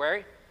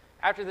sanctuary.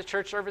 After the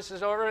church service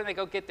is over and they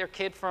go get their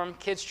kid from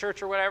kids'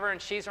 church or whatever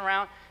and she's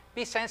around,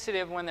 be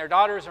sensitive when their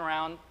daughter's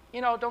around.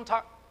 Don't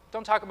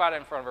talk about it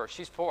in front of her.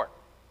 She's 4.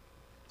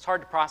 It's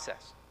hard to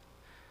process.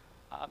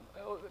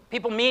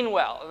 People mean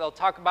well. They'll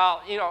talk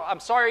about, I'm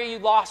sorry you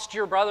lost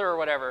your brother or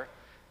whatever.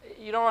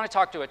 You don't want to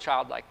talk to a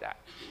child like that.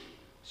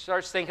 She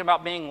starts thinking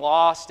about being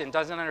lost and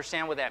doesn't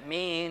understand what that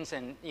means,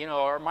 and,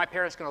 are my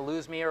parents going to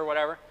lose me or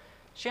whatever.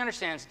 She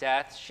understands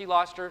death. She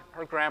lost her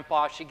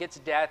grandpa. She gets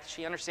death.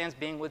 She understands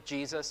being with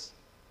Jesus.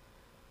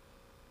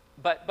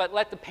 But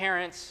let the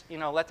parents,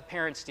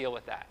 deal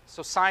with that.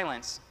 So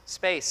silence,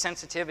 space,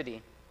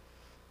 sensitivity,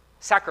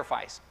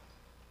 sacrifice.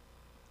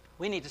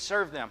 We need to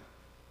serve them.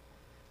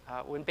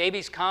 When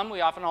babies come,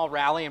 we often all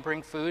rally and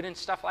bring food and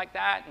stuff like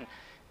that,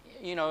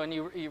 and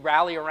you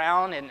rally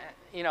around, and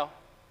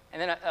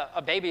then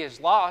a baby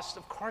is lost.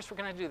 Of course, we're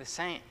going to do the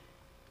same.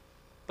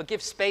 But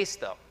give space,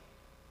 though.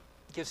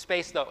 Give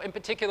space, though. In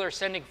particular,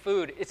 sending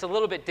food, it's a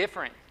little bit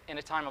different in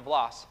a time of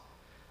loss.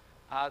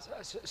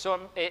 So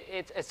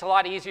it's a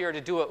lot easier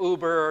to do a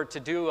Uber or to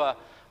do a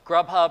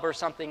Grubhub or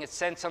something and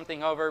send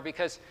something over,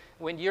 because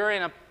when you're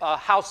in a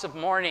house of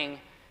mourning,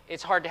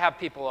 it's hard to have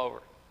people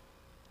over.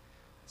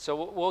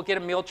 So we'll get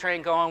a meal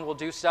train going, we'll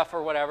do stuff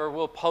or whatever,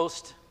 we'll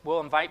post, we'll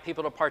invite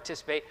people to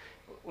participate.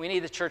 We need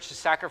the church to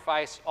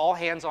sacrifice, all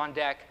hands on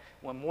deck.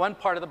 When one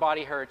part of the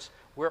body hurts,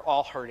 we're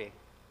all hurting.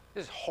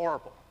 This is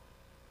horrible.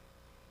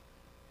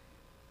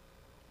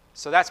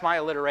 So that's my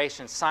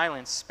alliteration: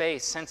 silence,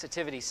 space,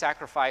 sensitivity,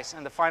 sacrifice.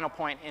 And the final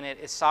point in it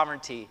is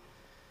sovereignty,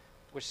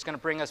 which is going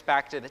to bring us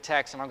back to the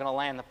text, and I'm going to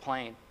land the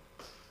plane.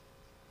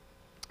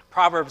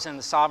 Proverbs and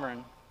the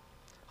Sovereign.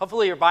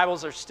 Hopefully your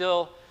Bibles are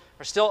still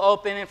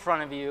open in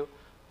front of you.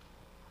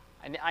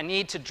 I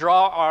need to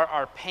draw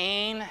our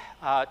pain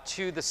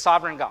to the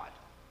sovereign God.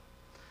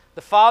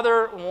 The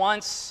Father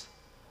wants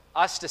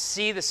us to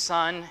see the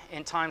Son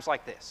in times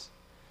like this.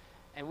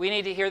 And we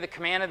need to hear the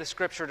command of the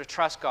Scripture to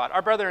trust God.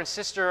 Our brother and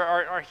sister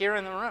are here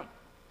in the room.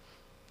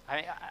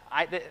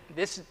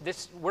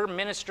 We're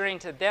ministering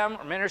to them,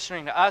 we're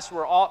ministering to us.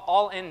 We're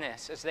all in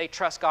this as they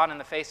trust God in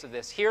the face of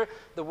this. Hear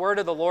the word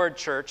of the Lord,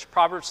 church.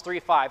 Proverbs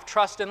 3:5.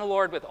 Trust in the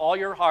Lord with all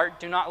your heart.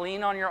 Do not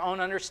lean on your own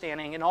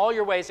understanding. In all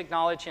your ways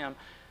acknowledge Him,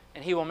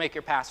 and He will make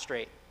your path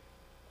straight.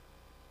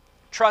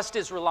 Trust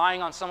is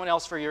relying on someone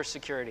else for your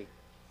security.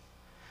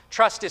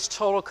 Trust is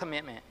total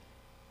commitment.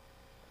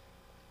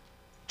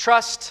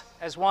 Trust,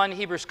 as one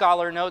Hebrew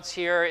scholar notes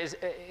here,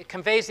 it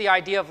conveys the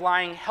idea of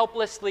lying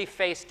helplessly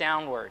face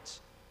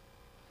downwards.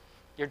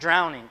 You're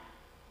drowning.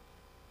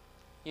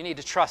 You need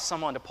to trust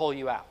someone to pull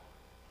you out.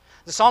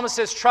 The psalmist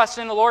says, trust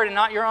in the Lord and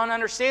not your own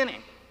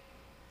understanding.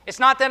 It's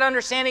not that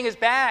understanding is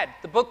bad.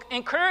 The book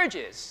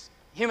encourages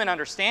human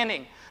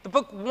understanding. The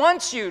book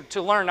wants you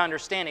to learn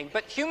understanding,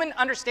 but human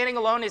understanding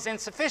alone is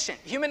insufficient.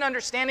 Human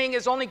understanding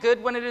is only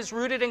good when it is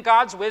rooted in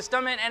God's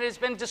wisdom and has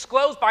been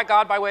disclosed by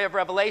God by way of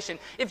revelation.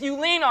 If you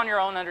lean on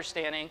your own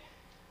understanding,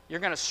 you're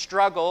going to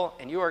struggle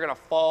and you are going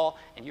to fall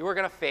and you are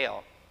going to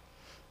fail.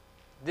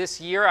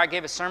 This year I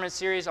gave a sermon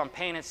series on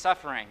pain and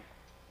suffering.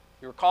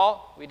 You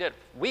recall? We did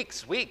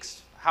weeks,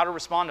 how to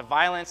respond to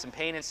violence and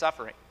pain and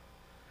suffering.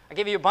 I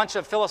gave you a bunch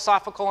of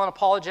philosophical and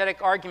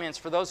apologetic arguments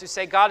for those who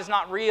say God is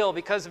not real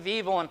because of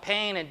evil and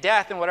pain and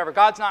death and whatever.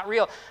 God's not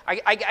real.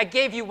 I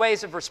gave you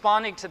ways of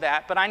responding to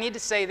that, but I need to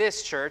say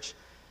this, church,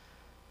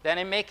 that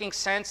in making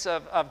sense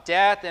of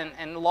death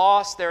and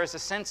loss, there is a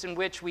sense in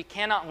which we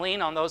cannot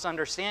lean on those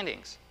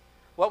understandings.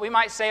 What we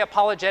might say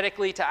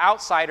apologetically to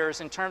outsiders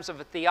in terms of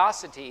a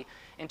theosophy,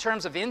 in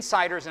terms of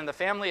insiders in the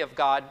family of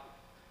God,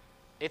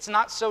 it's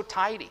not so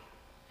tidy,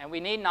 and we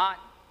need not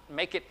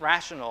make it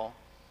rational.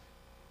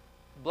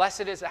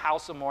 Blessed is the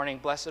house of mourning,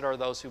 blessed are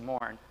those who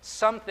mourn.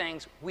 Some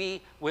things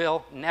we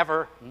will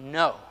never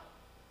know.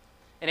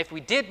 And if we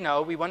did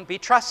know, we wouldn't be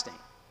trusting.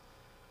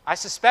 I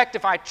suspect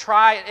if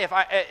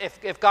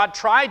God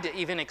tried to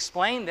even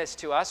explain this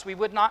to us, we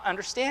would not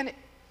understand it.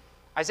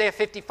 Isaiah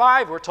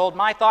 55, we're told,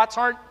 my thoughts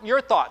aren't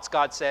your thoughts,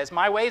 God says.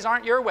 My ways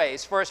aren't your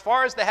ways. For as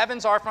far as the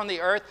heavens are from the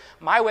earth,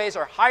 my ways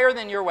are higher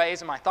than your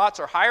ways, and my thoughts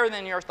are higher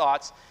than your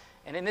thoughts.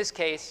 And in this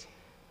case,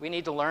 we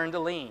need to learn to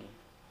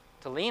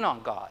lean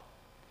on God.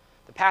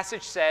 The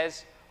passage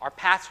says our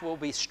paths will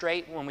be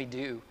straight when we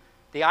do.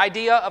 The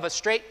idea of a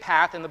straight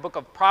path in the book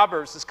of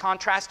Proverbs is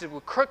contrasted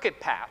with crooked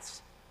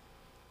paths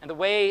and the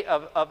way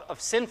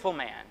of sinful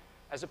man,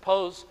 as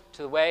opposed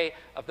to the way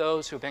of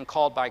those who have been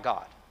called by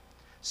God.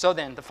 So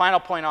then, the final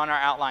point on our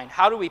outline,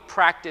 how do we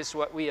practice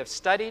what we have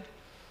studied?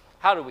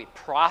 How do we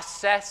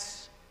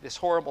process this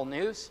horrible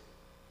news?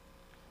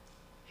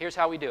 Here's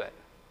how we do it.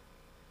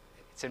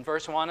 It's in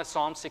verse 1 of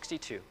Psalm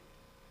 62.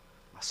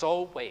 My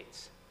soul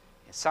waits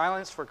in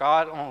silence for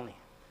God only.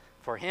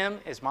 For Him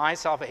is my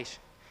salvation.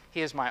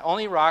 He is my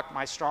only rock,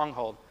 my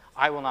stronghold.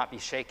 I will not be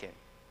shaken.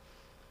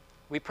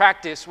 We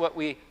practice what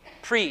we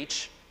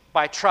preach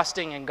by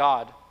trusting in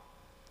God.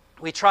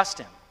 We trust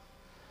Him.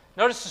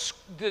 Notice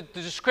the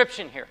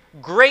description here.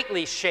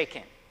 Greatly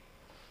shaken.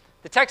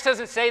 The text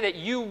doesn't say that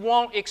you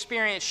won't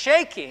experience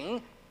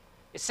shaking.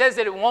 It says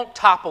that it won't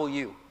topple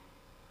you.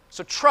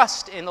 So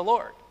trust in the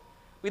Lord.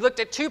 We looked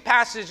at two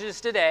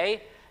passages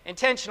today.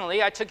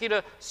 Intentionally, I took you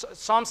to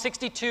Psalm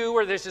 62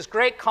 where there's this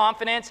great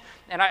confidence,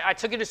 and I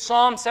took you to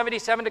Psalm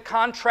 77 to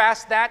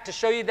contrast that, to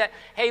show you that,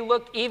 hey,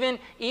 look, even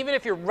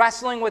if you're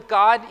wrestling with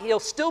God, He'll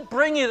still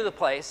bring you to the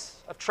place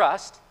of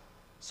trust.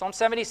 Psalm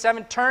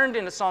 77 turned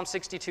into Psalm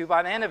 62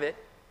 by the end of it.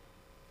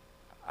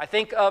 I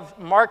think of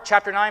Mark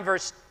chapter 9,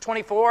 verse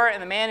 24,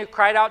 and the man who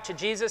cried out to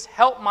Jesus,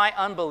 help my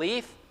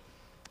unbelief.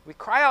 We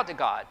cry out to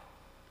God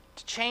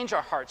to change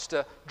our hearts,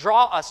 to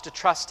draw us to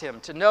trust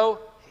Him, to know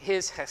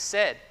His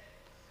hesed.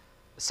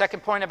 The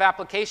second point of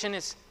application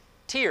is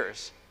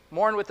tears.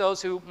 Mourn with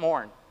those who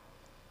mourn.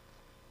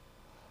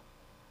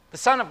 The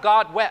Son of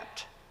God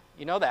wept.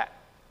 You know that.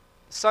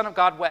 The Son of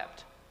God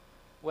wept.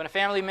 When a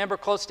family member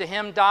close to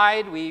Him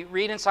died, we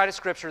read inside of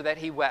Scripture that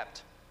He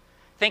wept.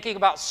 Thinking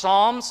about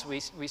Psalms,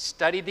 we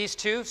studied these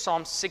two,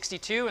 Psalm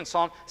 62 and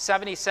Psalm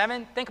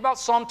 77. Think about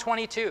Psalm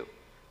 22,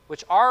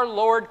 which our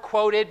Lord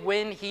quoted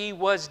when He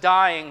was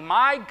dying.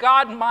 My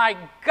God,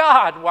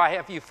 why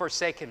have you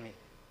forsaken me?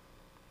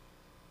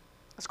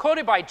 It's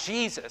quoted by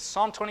Jesus,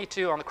 Psalm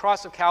 22, on the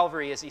cross of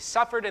Calvary as He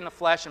suffered in the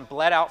flesh and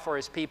bled out for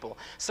His people.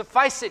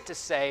 Suffice it to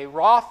say,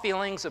 raw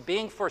feelings of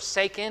being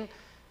forsaken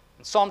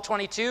in Psalm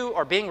 22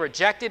 or being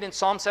rejected in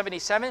Psalm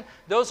 77,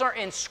 those are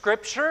in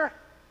Scripture,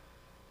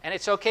 and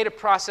it's okay to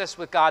process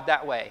with God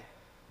that way.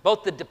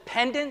 Both the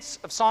dependence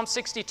of Psalm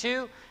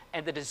 62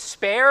 and the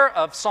despair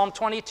of Psalm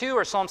 22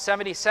 or Psalm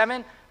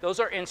 77, those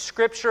are in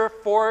Scripture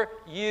for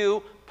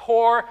you.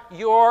 Pour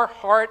your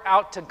heart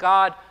out to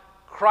God.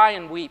 Cry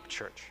and weep,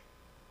 church.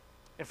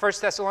 In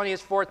 1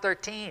 Thessalonians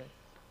 4:13,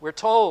 we're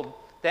told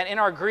that in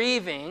our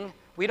grieving,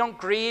 we don't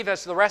grieve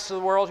as the rest of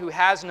the world who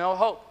has no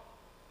hope.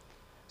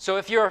 So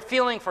if you're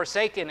feeling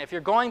forsaken, if you're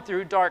going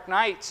through dark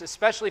nights,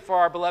 especially for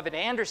our beloved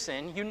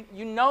Anderson,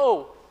 you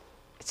know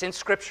it's in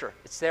Scripture.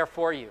 It's there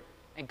for you.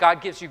 And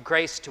God gives you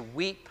grace to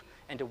weep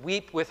and to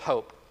weep with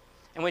hope.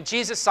 And when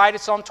Jesus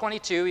cited Psalm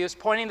 22, he was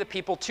pointing the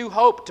people to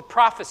hope, to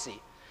prophecy,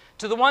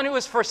 to the one who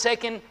was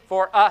forsaken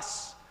for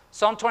us.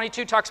 Psalm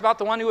 22 talks about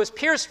the one who was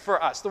pierced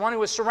for us, the one who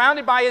was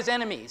surrounded by his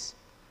enemies.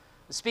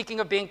 Speaking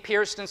of being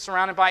pierced and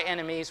surrounded by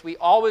enemies, we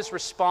always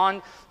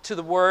respond to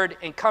the word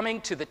in coming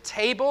to the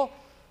table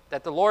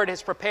that the Lord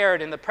has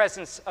prepared in the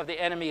presence of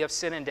the enemy of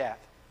sin and death.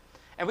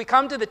 And we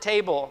come to the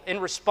table in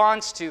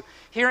response to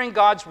hearing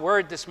God's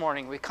word this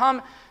morning. We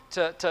come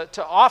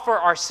to offer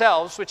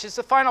ourselves, which is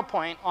the final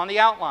point on the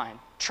outline: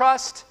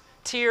 trust,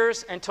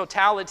 tears, and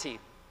totality.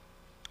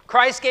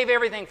 Christ gave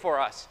everything for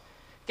us.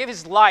 He gave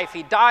his life.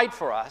 He died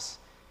for us.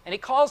 And he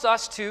calls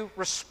us to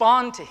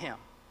respond to him.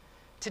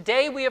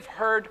 Today we have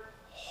heard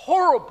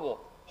horrible,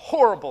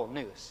 horrible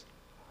news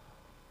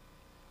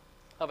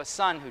of a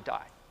son who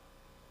died.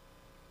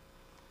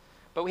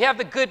 But we have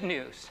the good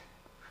news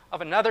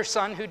of another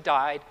son who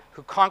died,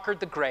 who conquered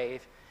the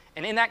grave.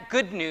 And in that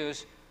good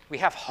news, we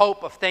have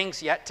hope of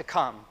things yet to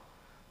come.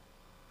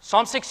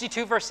 Psalm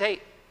 62, verse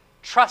 8,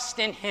 trust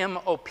in him,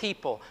 O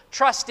people.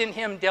 Trust in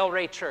him,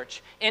 Delray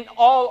Church. In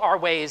all our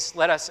ways,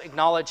 let us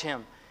acknowledge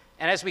him.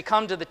 And as we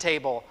come to the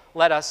table,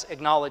 let us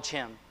acknowledge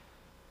him.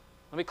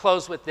 Let me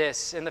close with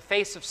this. In the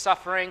face of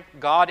suffering,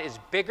 God is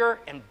bigger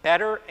and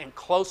better and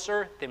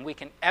closer than we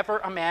can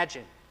ever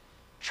imagine.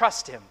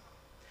 Trust him.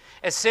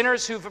 As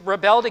sinners who've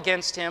rebelled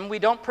against him, we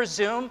don't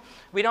presume,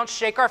 we don't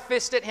shake our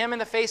fist at him in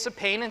the face of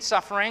pain and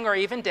suffering or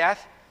even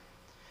death.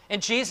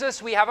 In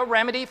Jesus, we have a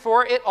remedy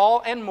for it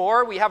all and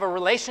more. We have a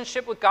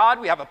relationship with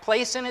God. We have a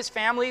place in his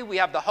family. We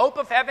have the hope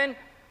of heaven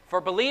for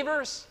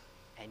believers.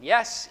 And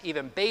yes,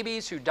 even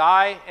babies who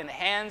die in the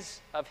hands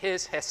of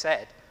his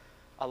Hesed,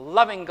 a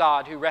loving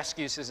God who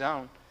rescues his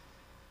own.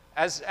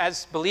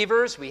 As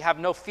believers, we have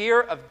no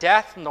fear of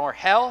death nor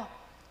hell.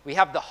 We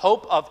have the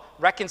hope of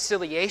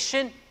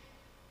reconciliation.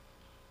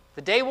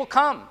 The day will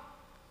come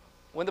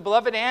when the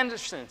beloved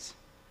Andersons,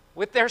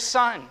 with their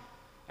son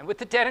and with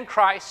the dead in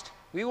Christ,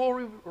 we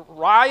will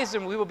rise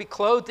and we will be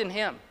clothed in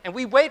him. And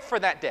we wait for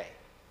that day.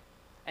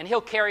 And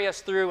he'll carry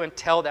us through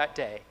until that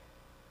day.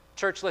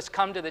 Church, let's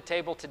come to the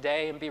table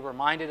today and be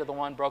reminded of the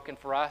one broken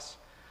for us.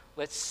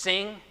 Let's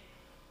sing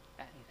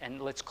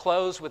and let's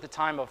close with a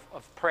time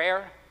of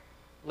prayer.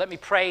 Let me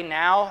pray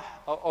now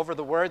over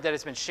the word that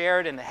has been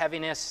shared and the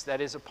heaviness that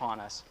is upon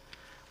us.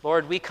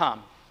 Lord, we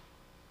come.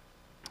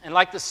 And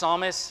like the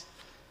psalmist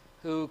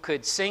who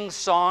could sing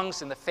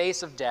songs in the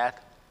face of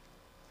death,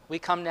 we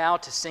come now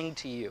to sing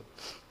to you.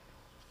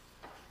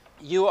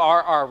 You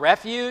are our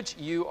refuge.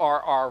 You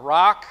are our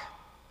rock.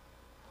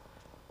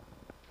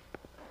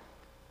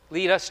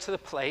 Lead us to the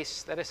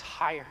place that is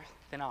higher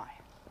than I.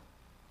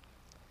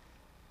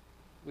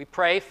 We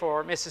pray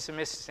for Mrs. and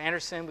Mrs.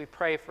 Anderson. We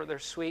pray for their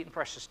sweet and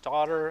precious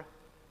daughter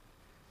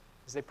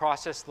as they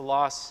process the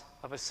loss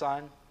of a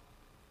son.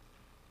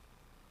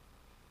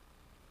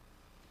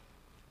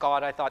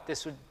 God, I thought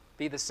this would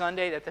be the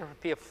Sunday that there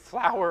would be a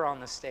flower on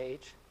the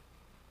stage.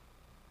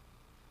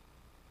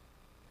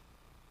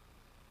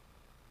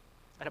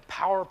 And a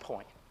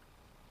PowerPoint.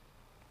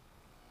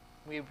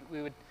 We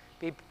would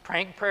be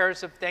praying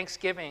prayers of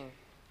thanksgiving.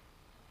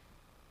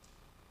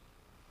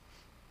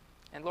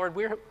 And Lord,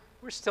 we're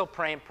still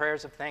praying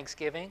prayers of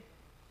thanksgiving.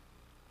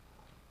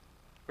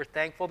 We're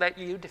thankful that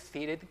you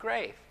defeated the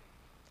grave.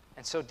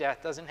 And so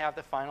death doesn't have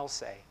the final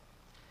say.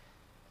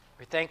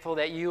 We're thankful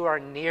that you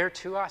are near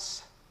to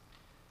us.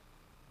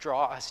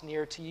 Draw us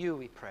near to you,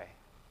 we pray.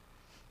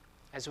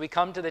 As we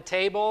come to the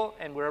table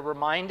and we're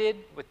reminded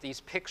with these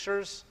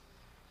pictures,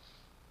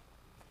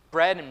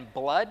 bread and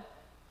blood,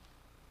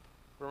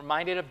 we're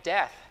reminded of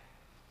death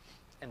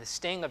and the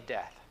sting of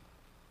death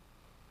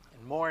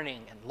and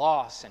mourning and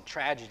loss and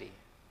tragedy.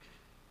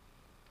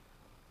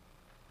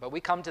 But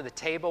we come to the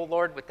table,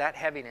 Lord, with that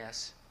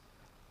heaviness,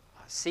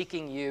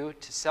 seeking you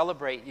to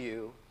celebrate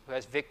you who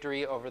has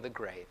victory over the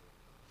grave.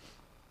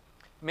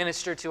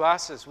 Minister to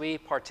us as we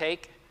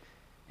partake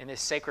in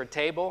this sacred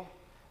table.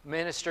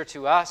 Minister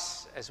to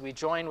us as we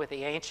join with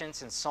the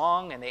ancients in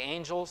song and the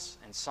angels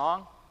in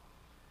song.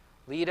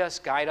 Lead us,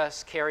 guide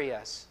us, carry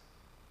us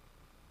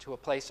to a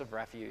place of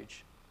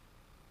refuge.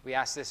 We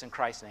ask this in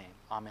Christ's name.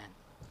 Amen.